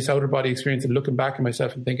 And I have this outer body experience of looking back at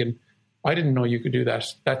myself and thinking, I didn't know you could do that.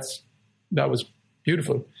 That was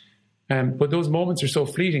beautiful. But those moments are so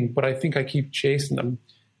fleeting, but I think I keep chasing them.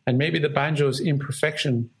 And maybe the banjo's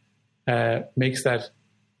imperfection makes that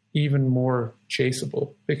even more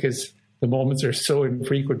chaseable, because the moments are so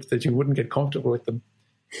infrequent that you wouldn't get comfortable with them.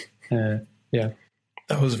 Yeah.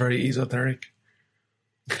 That was very esoteric.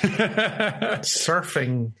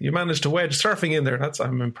 Surfing. You managed to wedge surfing in there.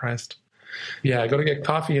 I'm impressed. Yeah, I got to get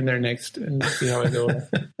coffee in there next and see how I go.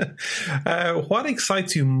 What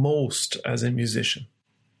excites you most as a musician?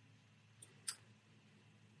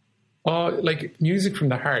 Like music from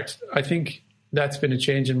the heart. I think that's been a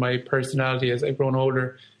change in my personality as I've grown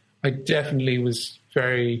older. I definitely was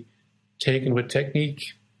very taken with technique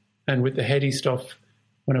and with the heady stuff.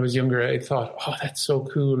 When I was younger, I thought, oh, that's so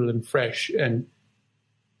cool and fresh and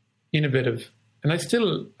innovative. And I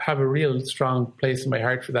still have a real strong place in my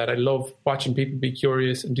heart for that. I love watching people be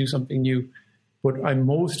curious and do something new. But I'm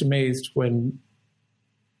most amazed when,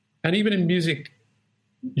 and even in music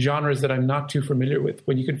genres that I'm not too familiar with,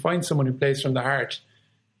 when you can find someone who plays from the heart,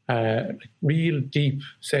 real deep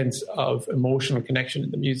sense of emotional connection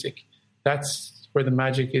in the music. That's where the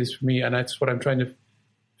magic is for me. And that's what I'm trying to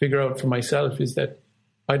figure out for myself, is that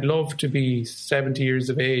I'd love to be 70 years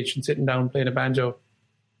of age and sitting down playing a banjo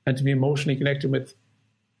and to be emotionally connected with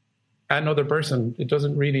another person. It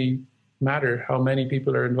doesn't really matter how many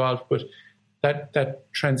people are involved, but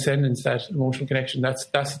that transcendence, that emotional connection, that's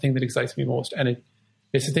the thing that excites me most. And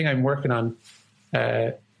it's the thing I'm working on,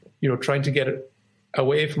 trying to get it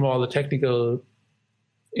away from all the technical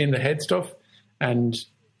in the head stuff and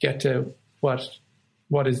get to what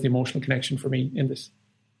is the emotional connection for me in this.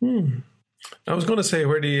 I was going to say,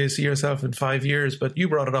 where do you see yourself in 5 years? But you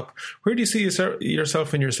brought it up. Where do you see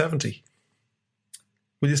yourself when you're 70?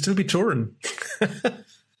 Will you still be touring?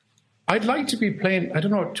 I'd like to be playing. I don't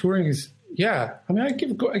know what touring is. Yeah. I mean, I give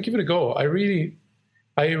it a go. I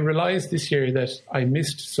realized this year that I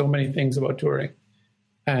missed so many things about touring.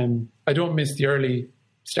 I don't miss the early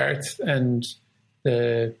starts and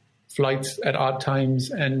the flights at odd times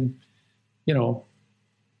and,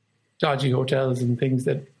 dodgy hotels and things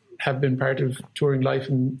that have been part of touring life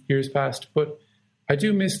in years past. But I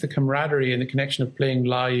do miss the camaraderie and the connection of playing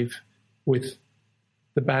live with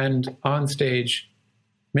the band on stage,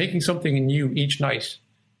 making something new each night,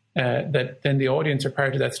 that then the audience are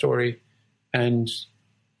part of that story. And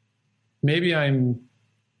maybe I'm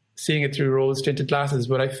seeing it through rose-tinted glasses,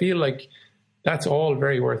 but I feel like that's all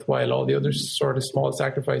very worthwhile. All the other sort of small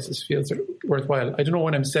sacrifices feels worthwhile. I don't know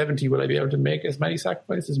when I'm 70, will I be able to make as many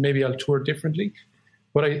sacrifices? Maybe I'll tour differently.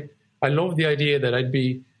 But I love the idea that I'd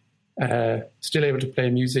be still able to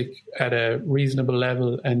play music at a reasonable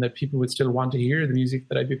level and that people would still want to hear the music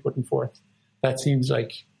that I'd be putting forth. That seems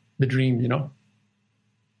like the dream,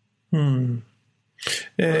 What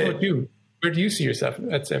about you? Where do you see yourself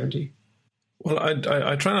at 70? Well,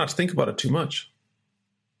 I try not to think about it too much,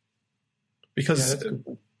 because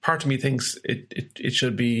part of me thinks it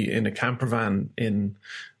should be in a camper van in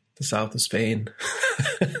the south of Spain.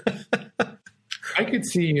 I could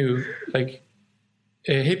see you like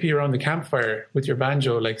a hippie around the campfire with your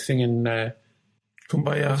banjo, like singing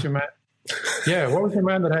Kumbaya. What's your man? Yeah, what was your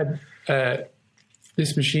man that had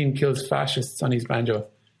This Machine Kills Fascists on his banjo?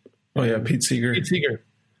 Oh yeah, Pete Seeger. Pete Seeger.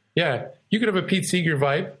 Yeah, you could have a Pete Seeger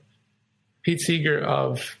vibe. Pete Seeger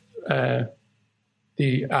of the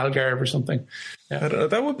Algarve or something. Yeah.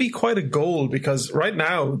 That would be quite a goal, because right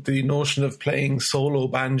now the notion of playing solo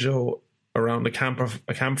banjo around a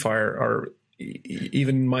campfire or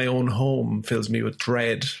even my own home fills me with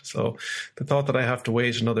dread. So the thought that I have to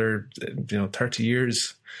wait another 30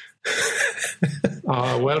 years.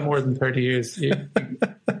 Well more than 30 years.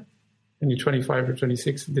 And you're 25 or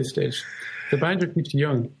 26 at this stage. The banjo keeps you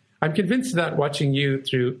young. I'm convinced of that watching you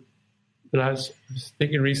through the last. I was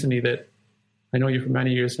thinking recently that I know you for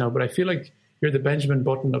many years now, but I feel like you're the Benjamin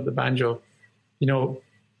Button of the banjo,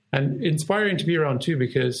 and inspiring to be around too,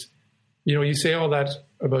 because, you say all that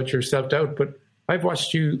about your self-doubt, but I've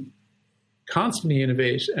watched you constantly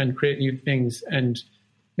innovate and create new things. And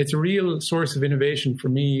it's a real source of innovation for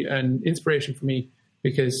me and inspiration for me,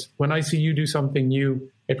 because when I see you do something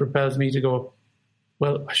new, it propels me to go,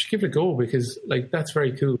 well, I should give it a go, because that's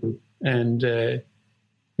very cool. And,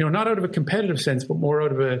 not out of a competitive sense, but more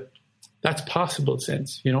out of a that's possible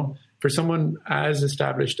sense, for someone as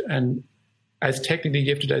established and as technically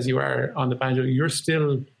gifted as you are on the banjo, you're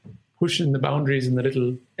still pushing the boundaries and the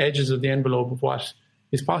little edges of the envelope of what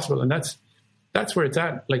is possible. And that's where it's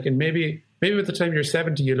at. And maybe by the time you're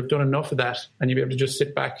 70, you'll have done enough of that and you'll be able to just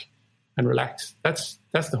sit back and relax. That's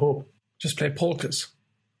the hope. Just play polkas.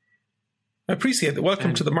 I appreciate it.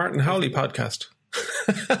 Welcome to the Martin Howley podcast.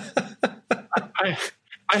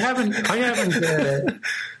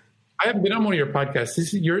 I haven't been on one of your podcasts.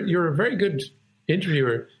 You're a very good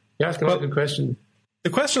interviewer. You ask a lot of good questions. The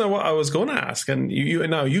question I was going to ask, and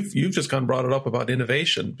you've just gone brought it up about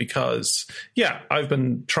innovation, because I've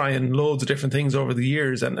been trying loads of different things over the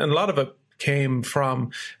years, and a lot of it came from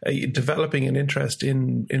developing an interest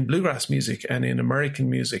in bluegrass music and in American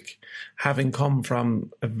music, having come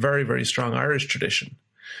from a very, very strong Irish tradition.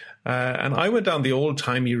 And I went down the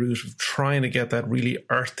old-timey route of trying to get that really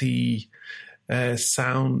earthy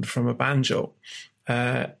sound from a banjo.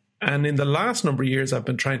 And in the last number of years, I've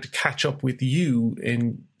been trying to catch up with you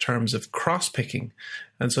in terms of cross-picking.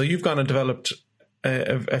 And so you've gone and developed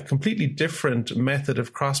a completely different method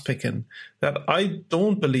of cross-picking that I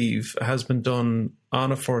don't believe has been done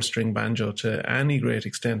on a 4-string banjo to any great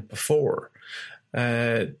extent before.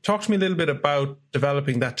 Talk to me a little bit about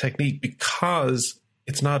developing that technique, because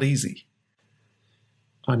it's not easy.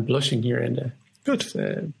 I'm blushing here, Enda.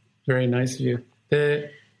 Good. Very nice of you.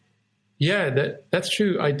 That's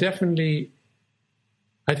true. I think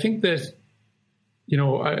that,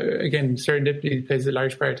 again, serendipity plays a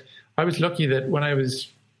large part. I was lucky that when I was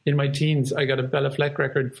in my teens, I got a Bella Fleck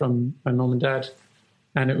record from my mum and dad,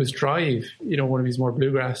 and it was Drive, one of his more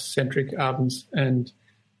bluegrass-centric albums. And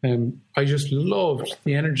I just loved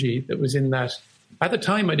the energy that was in that. At the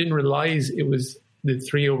time, I didn't realize it was the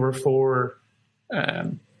 3/4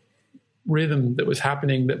 rhythm that was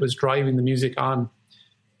happening that was driving the music on.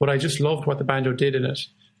 But I just loved what the banjo did in it.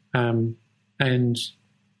 And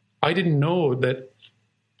I didn't know that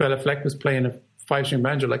Bella Fleck was playing a 5-string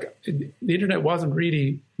banjo. Like, the internet wasn't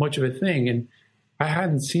really much of a thing. And I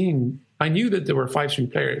knew that there were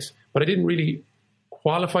 5-string players, but I didn't really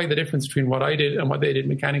qualify the difference between what I did and what they did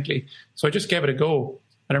mechanically. So I just gave it a go.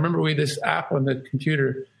 And I remember we had this app on the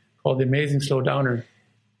computer called the Amazing Slow Downer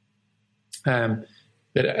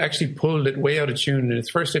that actually pulled it way out of tune. In its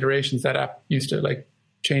first iterations, that app used to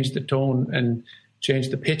change the tone and change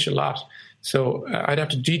the pitch a lot. So I'd have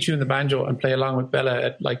to detune the banjo and play along with Bella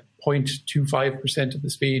at 0.25% of the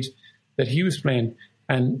speed that he was playing,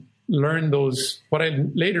 and learn those, what I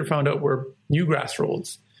later found out were newgrass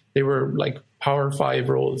rolls. They were like power 5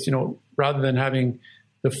 rolls, rather than having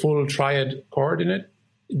the full triad chord in it.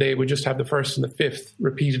 They would just have the first and the fifth,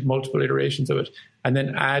 repeated multiple iterations of it, and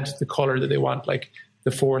then add the color that they want, like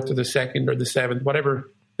the 4th or the 2nd or the 7th, whatever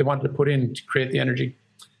they wanted to put in to create the energy.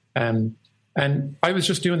 And I was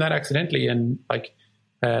just doing that accidentally, and I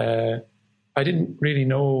didn't really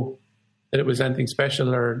know that it was anything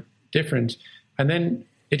special or different. And then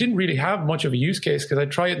it didn't really have much of a use case, because I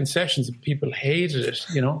tried it in sessions and people hated it.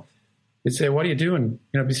 They'd say, "What are you doing?"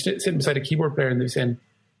 I'd be sitting beside a keyboard player and they'd be saying,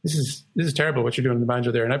 "This is terrible what you're doing on the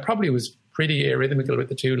banjo there." And I probably was pretty arrhythmical with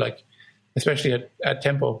the two, especially at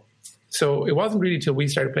tempo. So it wasn't really till we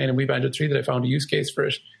started playing in Wee Banjo 3 that I found a use case for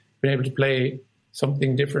it, being able to play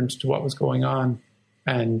something different to what was going on.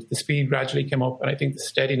 And the speed gradually came up, and I think the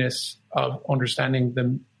steadiness of understanding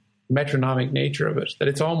the metronomic nature of it, that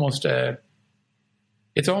it's almost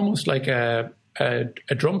like a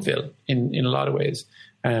drum fill in a lot of ways.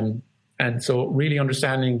 And so really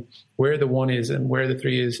understanding where the 1 is and where the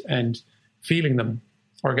 3 is, and feeling them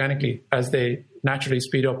organically as they naturally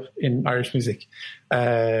speed up in Irish music.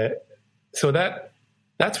 So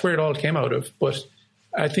that's where it all came out of. But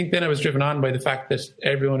I think then I was driven on by the fact that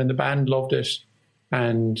everyone in the band loved it,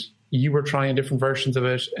 and you were trying different versions of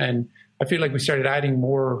it. And I feel like we started adding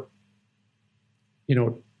more,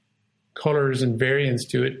 colors and variants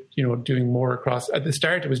to it, doing more across. At the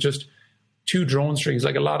start, it was just 2 drone strings.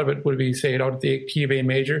 Like, a lot of it would be, say, out of the key of A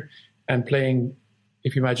major and playing,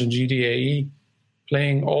 if you imagine G, D, A, E,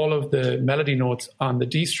 playing all of the melody notes on the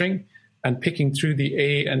D string and picking through the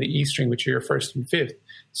A and the E string, which are your 1st and 5th.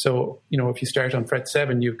 So, if you start on fret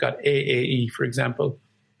 7, you've got A, E, for example.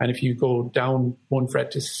 And if you go down 1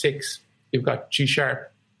 fret to 6, you've got G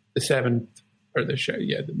sharp, the 7th, or the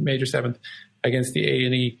major 7th against the A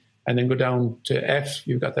and E. And then go down to F,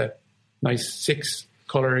 you've got that nice 6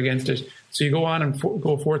 color against it. So you go on and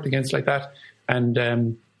go forth against like that.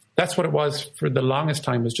 And that's what it was for the longest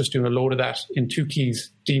time, was just doing a load of that in 2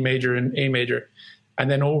 keys, D major and A major. And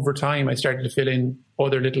then over time, I started to fill in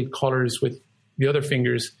other little colors with the other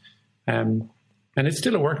fingers. And it's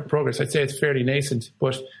still a work in progress. I'd say it's fairly nascent,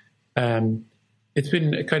 but it's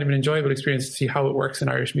been kind of an enjoyable experience to see how it works in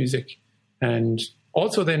Irish music. And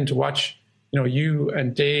also then to watch, you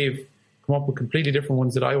and Dave come up with completely different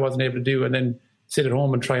ones that I wasn't able to do, and then sit at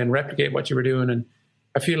home and try and replicate what you were doing. And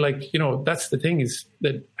I feel like, that's the thing, is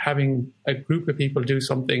that having a group of people do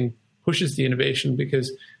something pushes the innovation,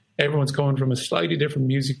 because everyone's coming from a slightly different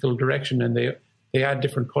musical direction, and they add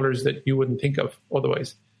different colors that you wouldn't think of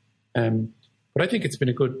otherwise. But I think it's been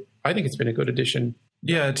a good addition.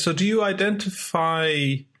 Yeah. So do you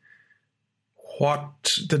identify what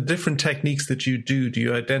the different techniques that you do? Do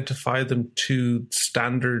you identify them to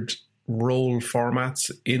standard roll formats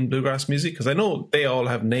in bluegrass music? Because I know they all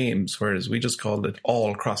have names, whereas we just called it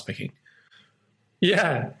all cross-picking.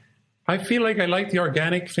 Yeah. I feel like I like the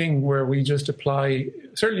organic thing where we just apply,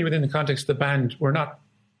 certainly within the context of the band, we're not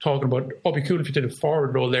talking about, oh, it'd be cool if you did a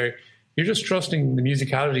forward roll there. You're just trusting the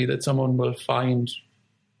musicality that someone will find,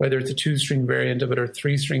 whether it's a 2-string variant of it or a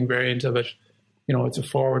 3-string variant of it. You know, it's a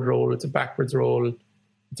forward roll, it's a backwards roll,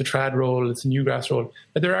 it's a trad roll, it's a newgrass roll.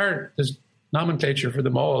 But there's nomenclature for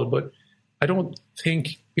them all, but I don't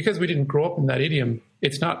think, because we didn't grow up in that idiom,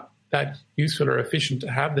 it's not that useful or efficient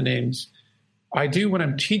to have the names. I do, when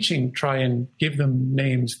I'm teaching, try and give them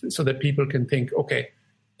names so that people can think, okay,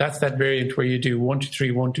 that's that variant where you do 1 2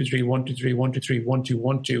 3 1 2 3 1 2 3 1 2 3 1 2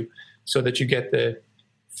 1 2, so that you get the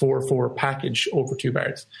 4/4 package over 2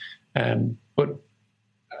 bars. But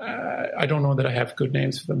I don't know that I have good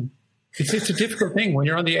names for them. It's a difficult thing when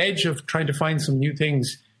you're on the edge of trying to find some new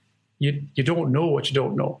things. You don't know what you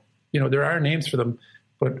don't know. You know, there are names for them,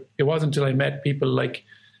 but it wasn't until I met people like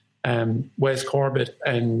Wes Corbett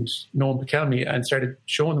and Noam Pikelmy and started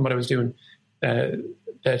showing them what I was doing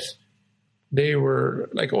that they were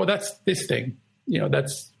like, oh, that's this thing. You know,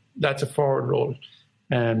 that's a forward roll.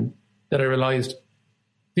 That I realized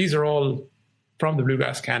these are all from the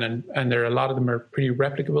bluegrass canon, and a lot of them are pretty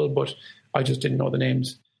replicable, but I just didn't know the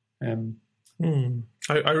names.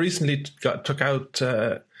 I recently took out,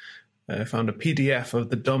 I found a PDF of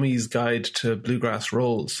the Dummies Guide to Bluegrass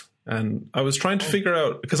Rolls, and I was trying to figure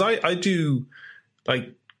out, because I do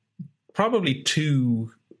like probably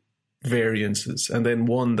 2 variances and then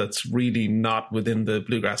one that's really not within the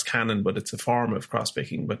bluegrass canon, but it's a form of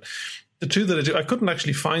cross-picking. But the 2 that I do, I couldn't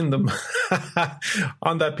actually find them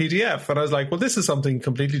on that PDF. And I was like, well, this is something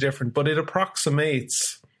completely different, but it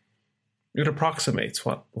approximates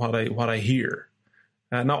what I hear.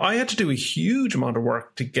 Now I had to do a huge amount of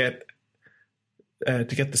work to get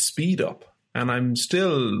the speed up, and I'm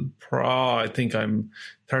still I think I'm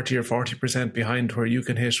 30 or 40% behind where you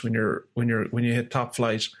can hit when you hit top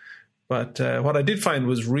flight. But what I did find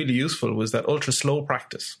was really useful was that ultra slow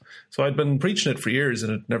practice. So I'd been preaching it for years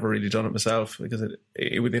and had never really done it myself, because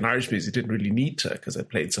within Irish music, didn't really need to, because I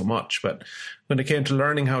played so much. But when it came to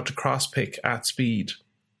learning how to cross pick at speed,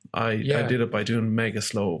 I did it by doing mega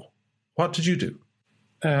slow. What did you do?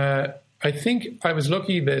 I think I was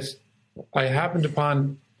lucky that I have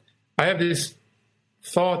this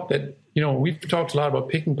thought that, you know, we've talked a lot about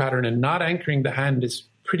picking pattern, and not anchoring the hand is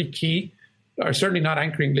pretty key. Or certainly not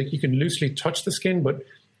anchoring, like you can loosely touch the skin, but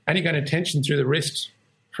any kind of tension through the wrist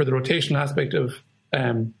for the rotational aspect of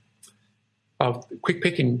quick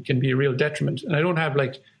picking can be a real detriment. And I don't have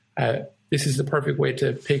this is the perfect way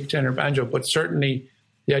to pick tenor banjo, but certainly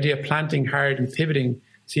the idea of planting hard and pivoting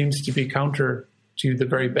seems to be counter to the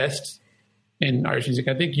very best in Irish music.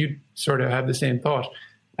 I think you sort of have the same thought.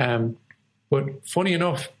 But funny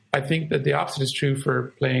enough, I think that the opposite is true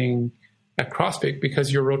for playing a cross-pick,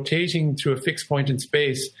 because you're rotating through a fixed point in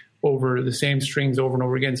space over the same strings over and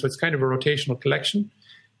over again. So it's kind of a rotational collection.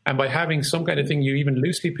 And by having some kind of thing you even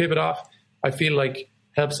loosely pivot off, I feel like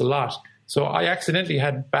helps a lot. So I accidentally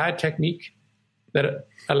had bad technique that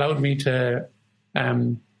allowed me to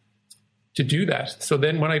do that. So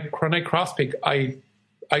then when I cross-pick, I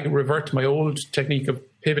revert to my old technique of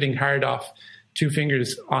pivoting hard off 2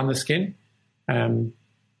 fingers on the skin.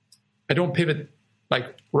 I don't pivot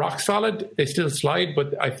like rock solid. They still slide,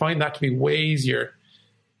 but I find that to be way easier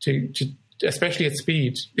to especially at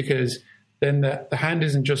speed, because then the hand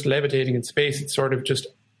isn't just levitating in space. It's sort of just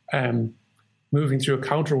moving through a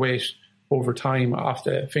counterweight over time off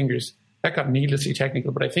the fingers. That got needlessly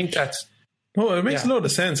technical, but I think that's... No, it makes a lot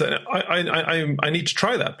of sense. I need to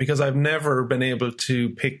try that, because I've never been able to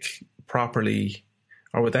pick properly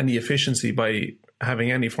or with any efficiency by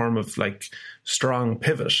having any form of like strong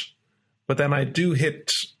pivot. But then I do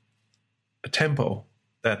hit a tempo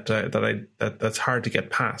that's hard to get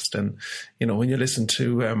past. And, you know, when you listen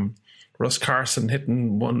to Russ Carson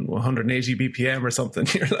hitting 180 BPM or something,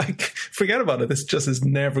 you're like, forget about it. This just is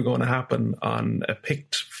never going to happen on a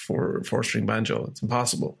picked 4-string banjo. It's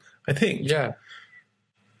impossible, I think. Yeah.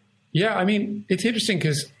 Yeah, I mean, it's interesting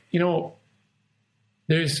because, you know,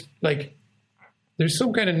 there's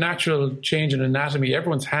some kind of natural change in anatomy.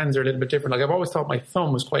 Everyone's hands are a little bit different. Like I've always thought my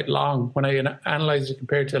thumb was quite long when I analyzed it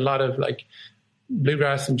compared to a lot of like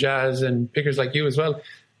bluegrass and jazz and pickers like you as well.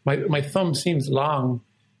 My thumb seems long.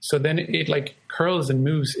 So then it like curls and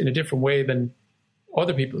moves in a different way than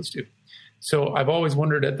other people's do. So I've always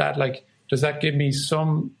wondered at that, like, does that give me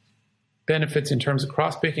some benefits in terms of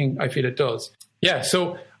cross picking? I feel it does. Yeah,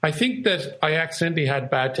 so I think that I accidentally had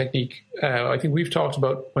bad technique. I think we've talked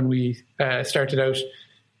about when we started out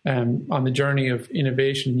on the journey of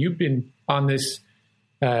innovation. You've been on this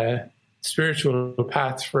spiritual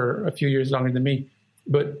path for a few years longer than me,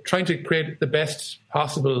 but trying to create the best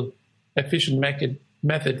possible efficient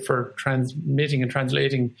method for transmitting and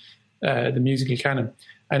translating the musical canon.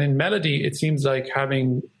 And in melody, it seems like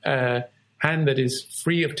having a hand that is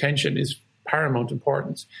free of tension is paramount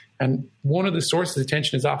importance. And one of the sources of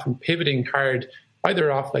tension is often pivoting hard,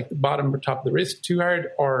 either off like the bottom or top of the wrist too hard,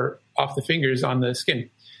 or off the fingers on the skin.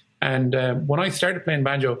 And when I started playing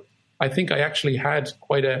banjo, I think I actually had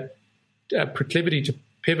quite a proclivity to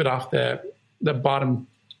pivot off the bottom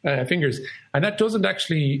fingers. And that doesn't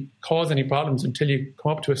actually cause any problems until you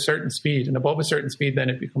come up to a certain speed. And above a certain speed, then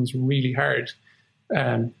it becomes really hard.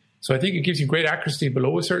 So I think it gives you great accuracy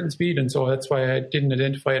below a certain speed. And so that's why I didn't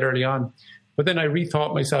identify it early on. But then I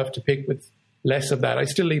rethought myself to pick with less of that. I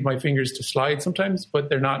still leave my fingers to slide sometimes, but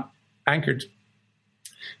they're not anchored.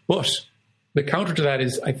 But the counter to that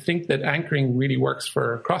is I think that anchoring really works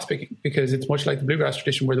for cross-picking, because it's much like the bluegrass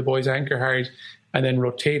tradition where the boys anchor hard and then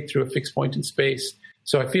rotate through a fixed point in space.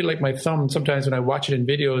 So I feel like my thumb, sometimes when I watch it in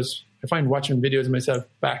videos, I find watching videos of myself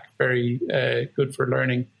back very good for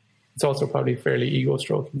learning. It's also probably fairly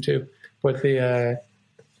ego-stroking too. But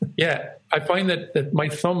I find that my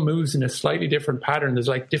thumb moves in a slightly different pattern. There's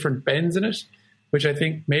like different bends in it, which I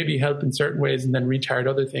think maybe help in certain ways and then retard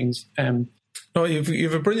other things. No,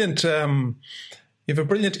 you've a brilliant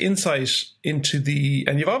insight into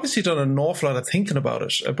and you've obviously done an awful lot of thinking about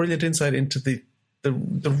it. A brilliant insight into the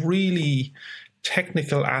really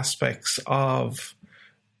technical aspects of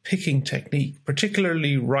picking technique,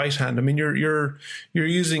 particularly right hand. I mean, you're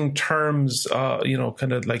using terms,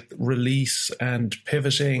 kind of like release and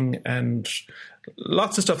pivoting and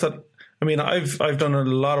lots of stuff that, I mean, I've done a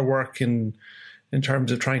lot of work in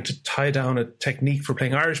terms of trying to tie down a technique for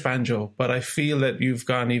playing Irish banjo, but I feel that you've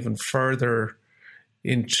gone even further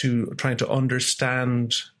into trying to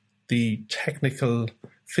understand the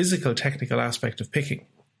physical technical aspect of picking.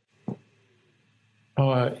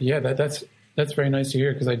 Oh, yeah, that's very nice to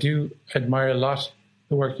hear, because I do admire a lot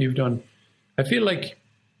the work you've done. I feel like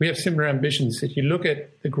we have similar ambitions. If you look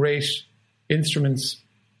at the great instruments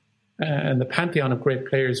and the pantheon of great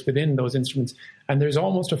players within those instruments, and there's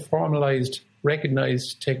almost a formalized,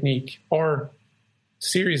 recognized technique or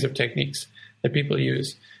series of techniques that people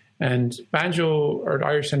use. And banjo, or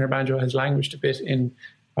Irish tenor banjo, has languished a bit in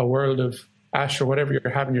a world of ash or whatever you're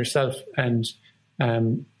having yourself, and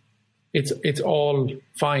it's all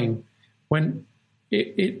fine. When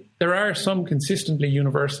there are some consistently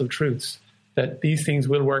universal truths that these things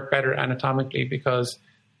will work better anatomically because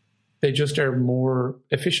they just are more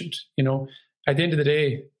efficient. At the end of the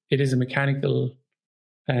day, it is a mechanical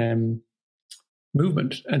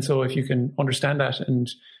movement. And so if you can understand that and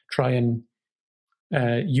try and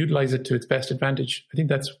utilize it to its best advantage, I think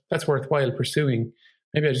that's worthwhile pursuing.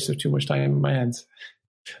 Maybe I just have too much time in my hands.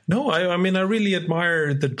 No, I mean, I really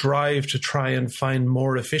admire the drive to try and find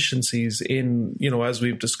more efficiencies in, as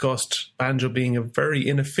we've discussed, banjo being a very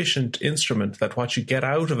inefficient instrument, that what you get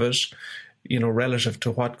out of it, relative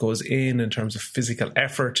to what goes in terms of physical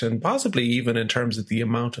effort and possibly even in terms of the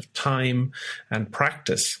amount of time and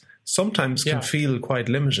practice, sometimes can feel quite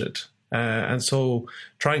limited. And so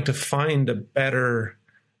trying to find a better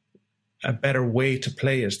way to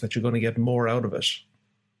play it, that you're going to get more out of it.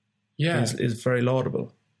 Is very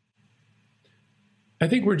laudable. I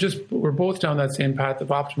think we're both down that same path of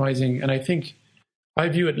optimizing, and I think I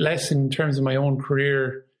view it less in terms of my own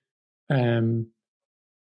career. I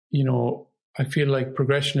feel like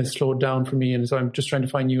progression has slowed down for me, and so I'm just trying to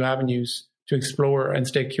find new avenues to explore and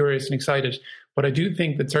stay curious and excited. But I do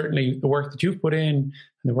think that certainly the work that you've put in and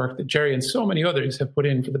the work that Jerry and so many others have put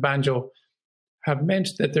in for the banjo have meant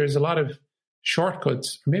that there's a lot of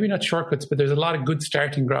shortcuts, or maybe not shortcuts, but there's a lot of good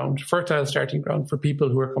fertile starting ground for people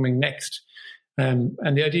who are coming next. And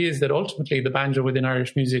the idea is that ultimately the banjo within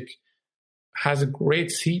Irish music has a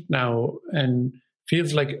great seat now and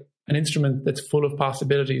feels like an instrument that's full of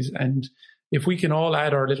possibilities. And if we can all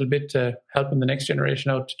add our little bit to helping the next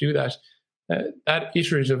generation out to do that, that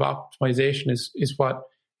iterative optimization is what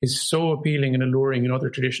is so appealing and alluring in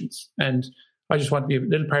other traditions. And I just want to be a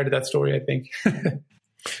little part of that story, I think.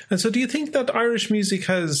 And so do you think that Irish music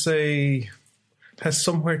has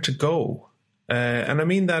somewhere to go? And I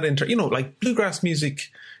mean that like bluegrass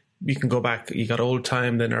music, you can go back, you got Old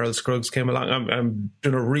Time, then Earl Scruggs came along. I'm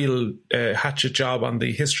doing a real hatchet job on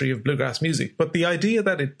the history of bluegrass music. But the idea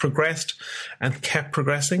that it progressed and kept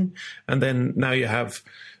progressing, and then now you have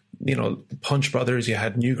the Punch Brothers, you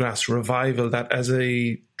had Newgrass Revival, that as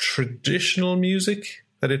a traditional music,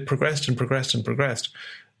 that it progressed and progressed and progressed.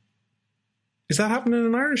 Is that happening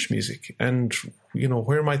in Irish music? And,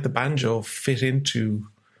 where might the banjo fit into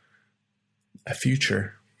a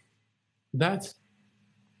future? That's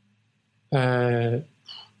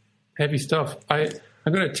heavy stuff. I'm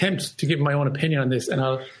going to attempt to give my own opinion on this, and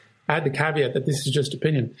I'll add the caveat that this is just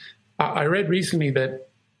opinion. I read recently that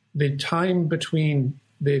the time between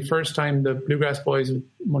the first time the Bluegrass Boys of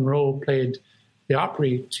Monroe played the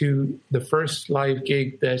Opry to the first live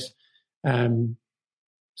gig that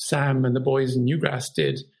Sam and the boys in Newgrass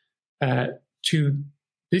did to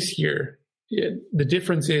this year, the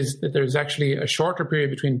difference is that there's actually a shorter period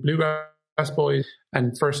between Bluegrass Boys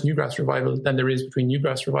and first Newgrass Revival than there is between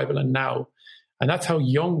Newgrass Revival and now. And that's how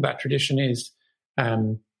young that tradition is.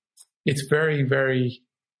 It's very, very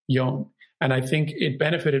young. And I think it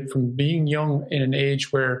benefited from being young in an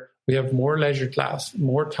age where we have more leisure class,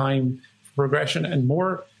 more time for progression, and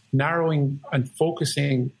more narrowing and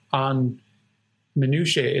focusing on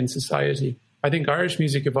minutiae in society. I think Irish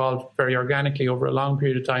music evolved very organically over a long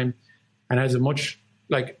period of time and has a much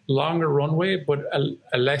longer runway, but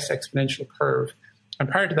a less exponential curve. And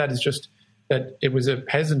part of that is just that it was a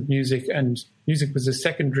peasant music, and music was a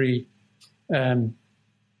secondary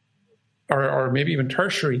or maybe even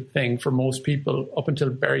tertiary thing for most people up until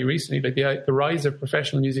very recently. The rise of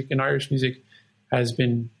professional music in Irish music has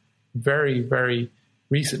been very, very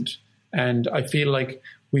recent. And I feel like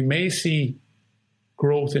we may see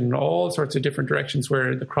growth in all sorts of different directions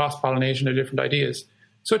where the cross-pollination of different ideas,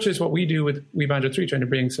 such as what we do with We Banjo 3, trying to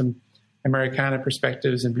bring some Americana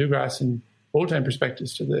perspectives and bluegrass and old-time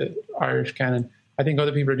perspectives to the Irish canon. I think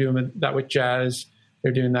other people are doing that with jazz.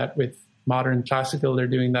 They're doing that with modern classical. They're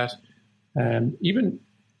doing that even,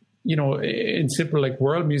 in simple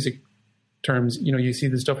world music terms. You see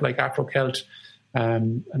the stuff like Afro-Celt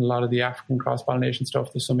and a lot of the African cross-pollination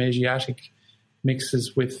stuff. There's some Asiatic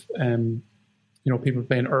mixes with, people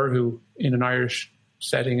playing Erhu in an Irish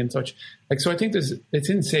setting and such. So I think it's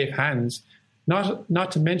in safe hands.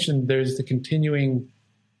 Not to mention there's the continuing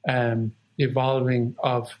evolving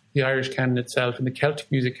of the Irish canon itself and the Celtic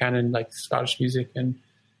music canon, like Scottish music and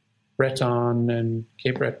Breton and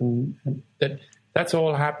Cape Breton, and that's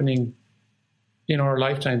all happening in our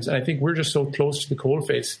lifetimes. And I think we're just so close to the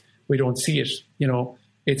coalface, we don't see it.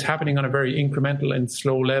 It's happening on a very incremental and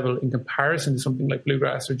slow level in comparison to something like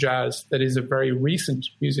bluegrass or jazz that is a very recent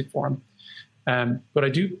music form. But I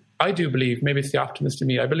do believe, maybe it's the optimist in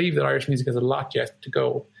me, I believe that Irish music has a lot yet to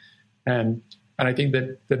go. And I think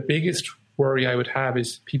that the biggest worry I would have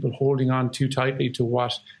is people holding on too tightly to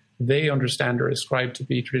what they understand or ascribe to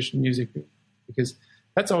be traditional music, because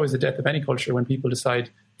that's always the death of any culture, when people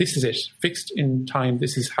decide this is it, fixed in time,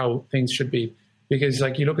 this is how things should be. Because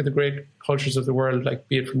you look at the great cultures of the world,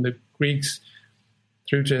 be it from the Greeks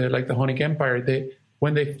through to the Hunnic Empire,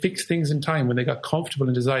 when they fixed things in time, when they got comfortable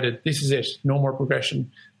and decided this is it, no more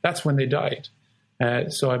progression, that's when they died.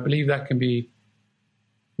 So I believe that can be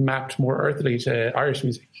mapped more earthily to Irish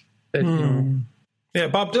music. Yeah,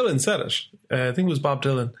 Bob Dylan said it. I think it was Bob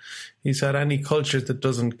Dylan. He said any culture that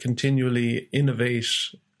doesn't continually innovate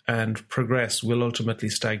and progress will ultimately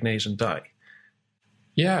stagnate and die.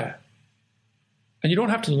 Yeah. And you don't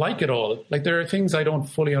have to like it all. There are things I don't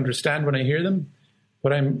fully understand when I hear them,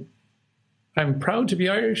 but I'm proud to be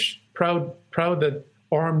Irish, proud that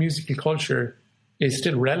our musical culture is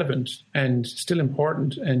still relevant and still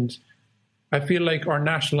important. And I feel like our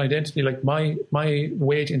national identity, my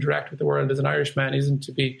way to interact with the world as an Irishman isn't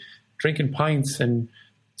to be drinking pints and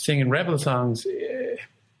singing rebel songs,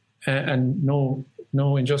 and no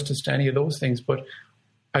injustice to any of those things. But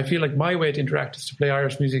I feel like my way to interact is to play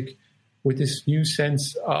Irish music with this new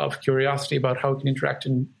sense of curiosity about how it can interact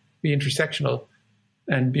and be intersectional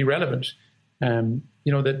and be relevant.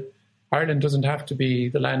 That Ireland doesn't have to be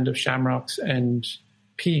the land of shamrocks and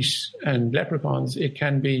peat and leprechauns. It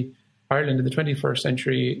can be Ireland in the 21st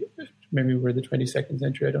century. Maybe we're the 22nd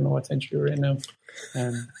century. I don't know what century we're in now.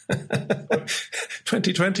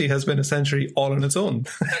 2020 has been a century all on its own.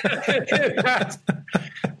 But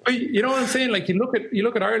you know what I'm saying? You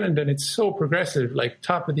look at Ireland and it's so progressive,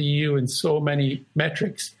 top of the EU in so many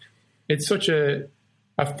metrics. It's such a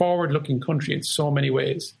forward-looking country in so many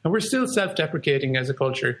ways. And we're still self-deprecating as a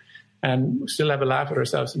culture and still have a laugh at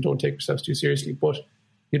ourselves and don't take ourselves too seriously. But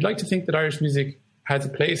you'd like to think that Irish music has a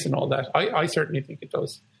place in all that. I certainly think it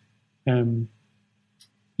does.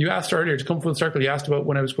 You asked earlier, to come full circle, you asked about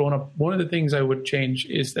when I was growing up. One of the things I would change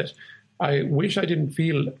is that I wish I didn't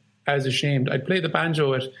feel as ashamed. I'd play the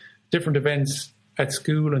banjo at different events at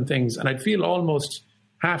school and things, and I'd feel almost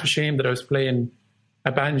half ashamed that I was playing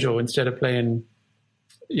a banjo instead of playing,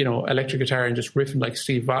 electric guitar and just riffing like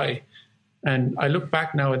Steve Vai. And I look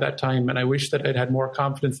back now at that time and I wish that I'd had more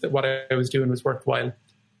confidence that what I was doing was worthwhile.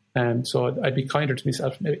 So I'd be kinder to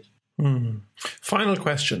myself, maybe. Final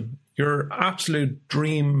question. Your absolute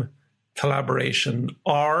dream collaboration,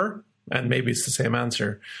 or, and maybe it's the same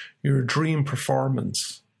answer, your dream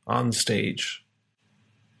performance on stage?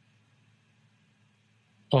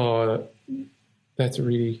 Oh, that's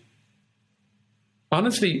really...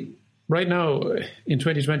 Honestly, right now in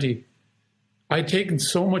 2020, I'd taken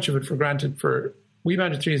so much of it for granted. We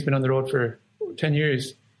Banjo 3 has been on the road for 10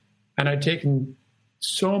 years, and I'd taken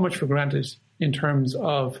so much for granted in terms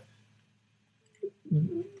of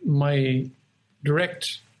my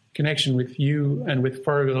direct connection with you and with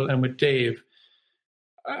Fergal and with Dave.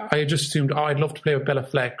 I just assumed, I'd love to play with Bella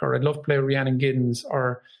Fleck, or I'd love to play with Rhiannon Giddens,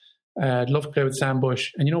 or I'd love to play with Sam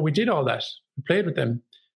Bush. And, we did all that. We played with them,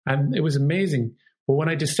 and it was amazing. But when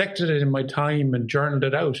I dissected it in my time and journaled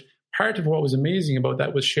it out, part of what was amazing about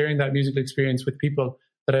that was sharing that musical experience with people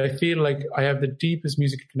that I feel like I have the deepest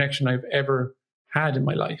musical connection I've ever had in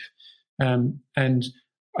my life. And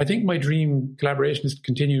I think my dream collaboration is to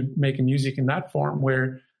continue making music in that form,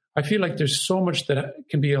 where I feel like there's so much that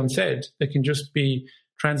can be unsaid that can just be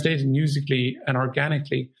translated musically and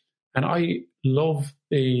organically. And I love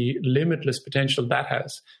the limitless potential that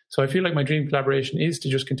has. So I feel like my dream collaboration is to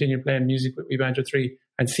just continue playing music with We Banjo 3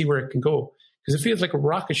 and see where it can go. Because it feels like a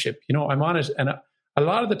rocket ship. I'm on it. And a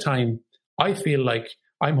lot of the time, I feel like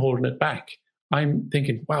I'm holding it back. I'm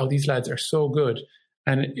thinking, wow, these lads are so good.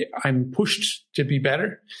 And I'm pushed to be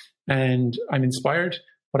better. And I'm inspired.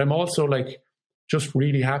 But I'm also just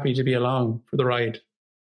really happy to be along for the ride.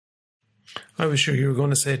 I was sure you were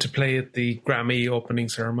going to say to play at the Grammy opening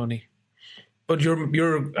ceremony. But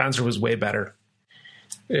your answer was way better.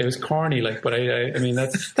 It was corny, but I mean,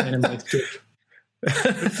 that's kind of my trick.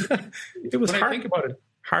 It was I think about it,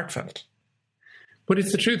 heartfelt. But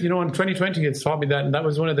it's the truth, in 2020 it's taught me that, and that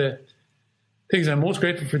was one of the things I'm most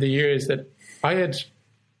grateful for the year, is that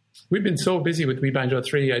we'd been so busy with We Banjo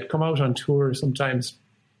 3. I'd come out on tour sometimes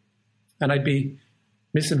and I'd be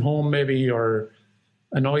missing home maybe, or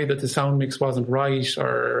annoyed that the sound mix wasn't right,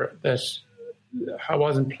 or that I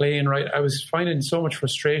wasn't playing right. I was finding so much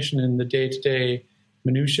frustration in the day-to-day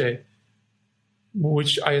minutiae,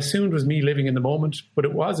 which I assumed was me living in the moment, but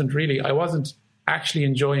it wasn't really. I wasn't actually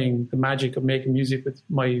enjoying the magic of making music with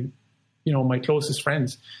my closest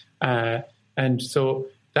friends. And so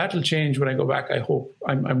that'll change when I go back, I hope.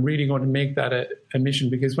 I'm really going to make that a mission,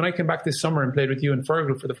 because when I came back this summer and played with you and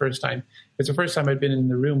Fergal for the first time, it's the first time I'd been in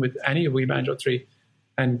the room with any of We Banjo 3.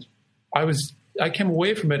 And I came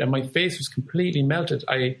away from it and my face was completely melted.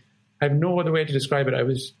 I have no other way to describe it. I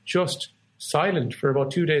was just silent for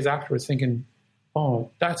about 2 days afterwards, thinking,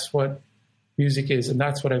 oh, that's what music is, and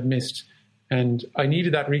that's what I've missed. And I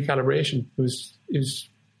needed that recalibration. It was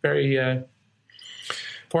very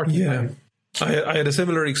important. Yeah, I had a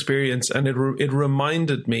similar experience, and it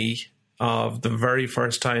reminded me of the very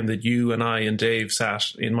first time that you and I and Dave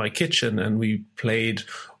sat in my kitchen and we played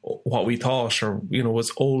what we thought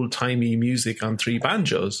was old-timey music on 3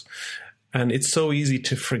 banjos. And it's so easy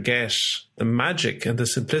to forget the magic and the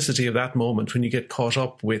simplicity of that moment when you get caught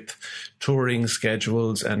up with touring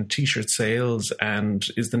schedules and T-shirt sales, and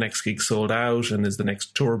is the next gig sold out, and is the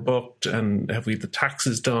next tour booked, and have we the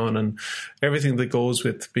taxes done, and everything that goes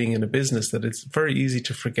with being in a business, that it's very easy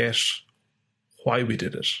to forget why we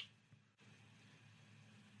did it.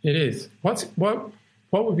 It is. What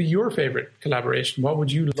would be your favorite collaboration? What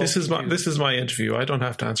would you love This is my interview. I don't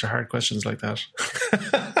have to answer hard questions like that.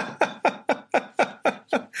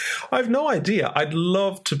 I have no idea. I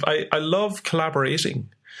love collaborating.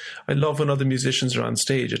 I love when other musicians are on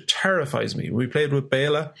stage. It terrifies me. We played with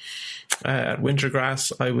Bela at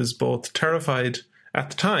Wintergrass. I was both terrified at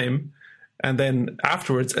the time and then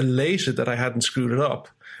afterwards elated that I hadn't screwed it up,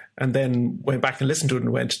 and then went back and listened to it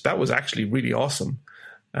and went, that was actually really awesome.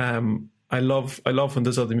 I love when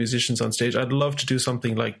there's other musicians on stage. I'd love to do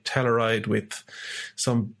something like Telluride with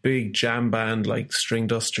some big jam band like String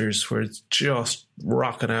Dusters, where it's just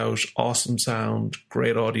rocking out, awesome sound,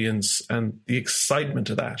 great audience, and the excitement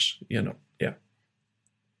of that, yeah.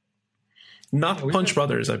 Not Punch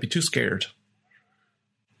Brothers. I'd be too scared.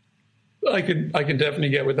 I can definitely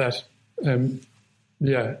get with that.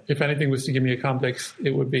 Yeah, if anything was to give me a complex,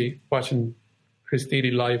 it would be watching Chris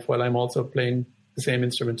Thiele live while I'm also playing the same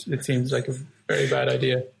instrument. It seems like a very bad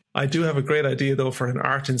idea. I do have a great idea, though, for an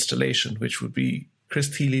art installation, which would be Chris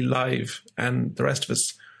Thiele live and the rest of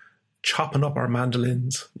us chopping up our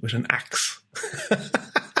mandolins with an axe.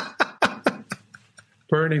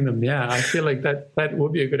 Burning them, yeah. I feel like that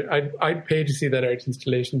would be a good... I'd pay to see that art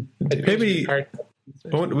installation. Maybe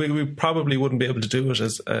we probably wouldn't be able to do it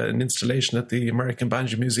as an installation at the American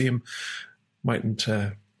Banjo Museum. Mightn't...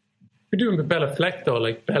 We're doing the Bella Fleck, though,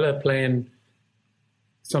 like Bella playing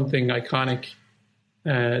something iconic,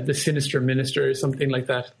 the Sinister Minister or something like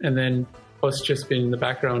that, and then us just being in the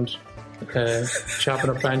background chopping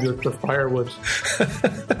up banjos for firewood.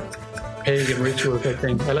 Pagan ritual type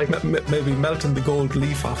thing. I like that. Maybe melting the gold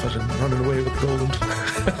leaf off it and running away with gold.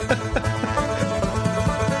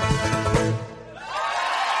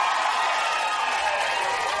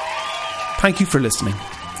 Thank you for listening.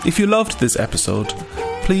 If you loved this episode,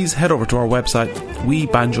 please head over to our website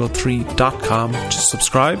webanjo3.com to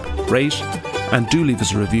subscribe, rate, and do leave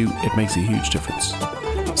us a review. It makes a huge difference.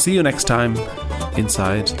 See you next time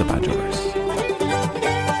inside the Banjoverse.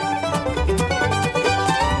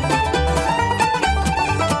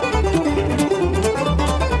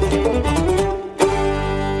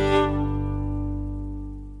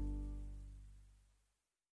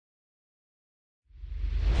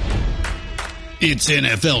 It's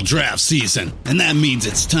NFL draft season, and that means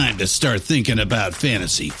it's time to start thinking about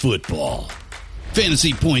fantasy football.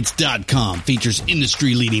 FantasyPoints.com features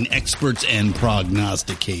industry-leading experts and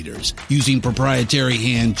prognosticators using proprietary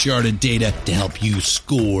hand-charted data to help you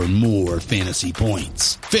score more fantasy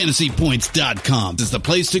points. FantasyPoints.com is the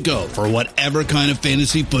place to go for whatever kind of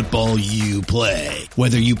fantasy football you play.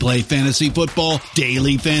 Whether you play fantasy football,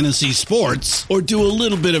 daily fantasy sports, or do a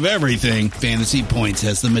little bit of everything, Fantasy Points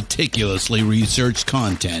has the meticulously researched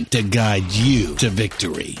content to guide you to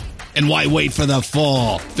victory. And why wait for the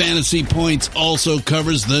fall? Fantasy Points also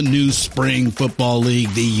covers the new spring football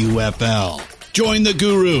league, the UFL. Join the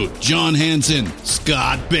guru, John Hansen,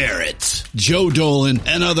 Scott Barrett, Joe Dolan,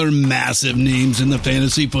 and other massive names in the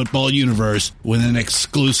fantasy football universe with an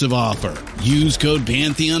exclusive offer. Use code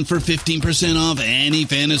Pantheon for 15% off any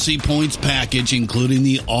Fantasy Points package, including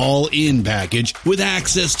the all-in package, with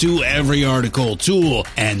access to every article, tool,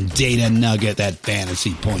 and data nugget that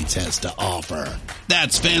Fantasy Points has to offer.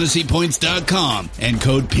 That's FantasyPoints.com and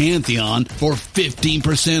code Pantheon for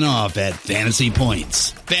 15% off at Fantasy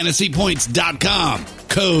Points. FantasyPoints.com,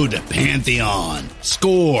 code Pantheon.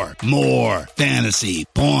 Score more fantasy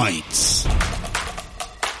points.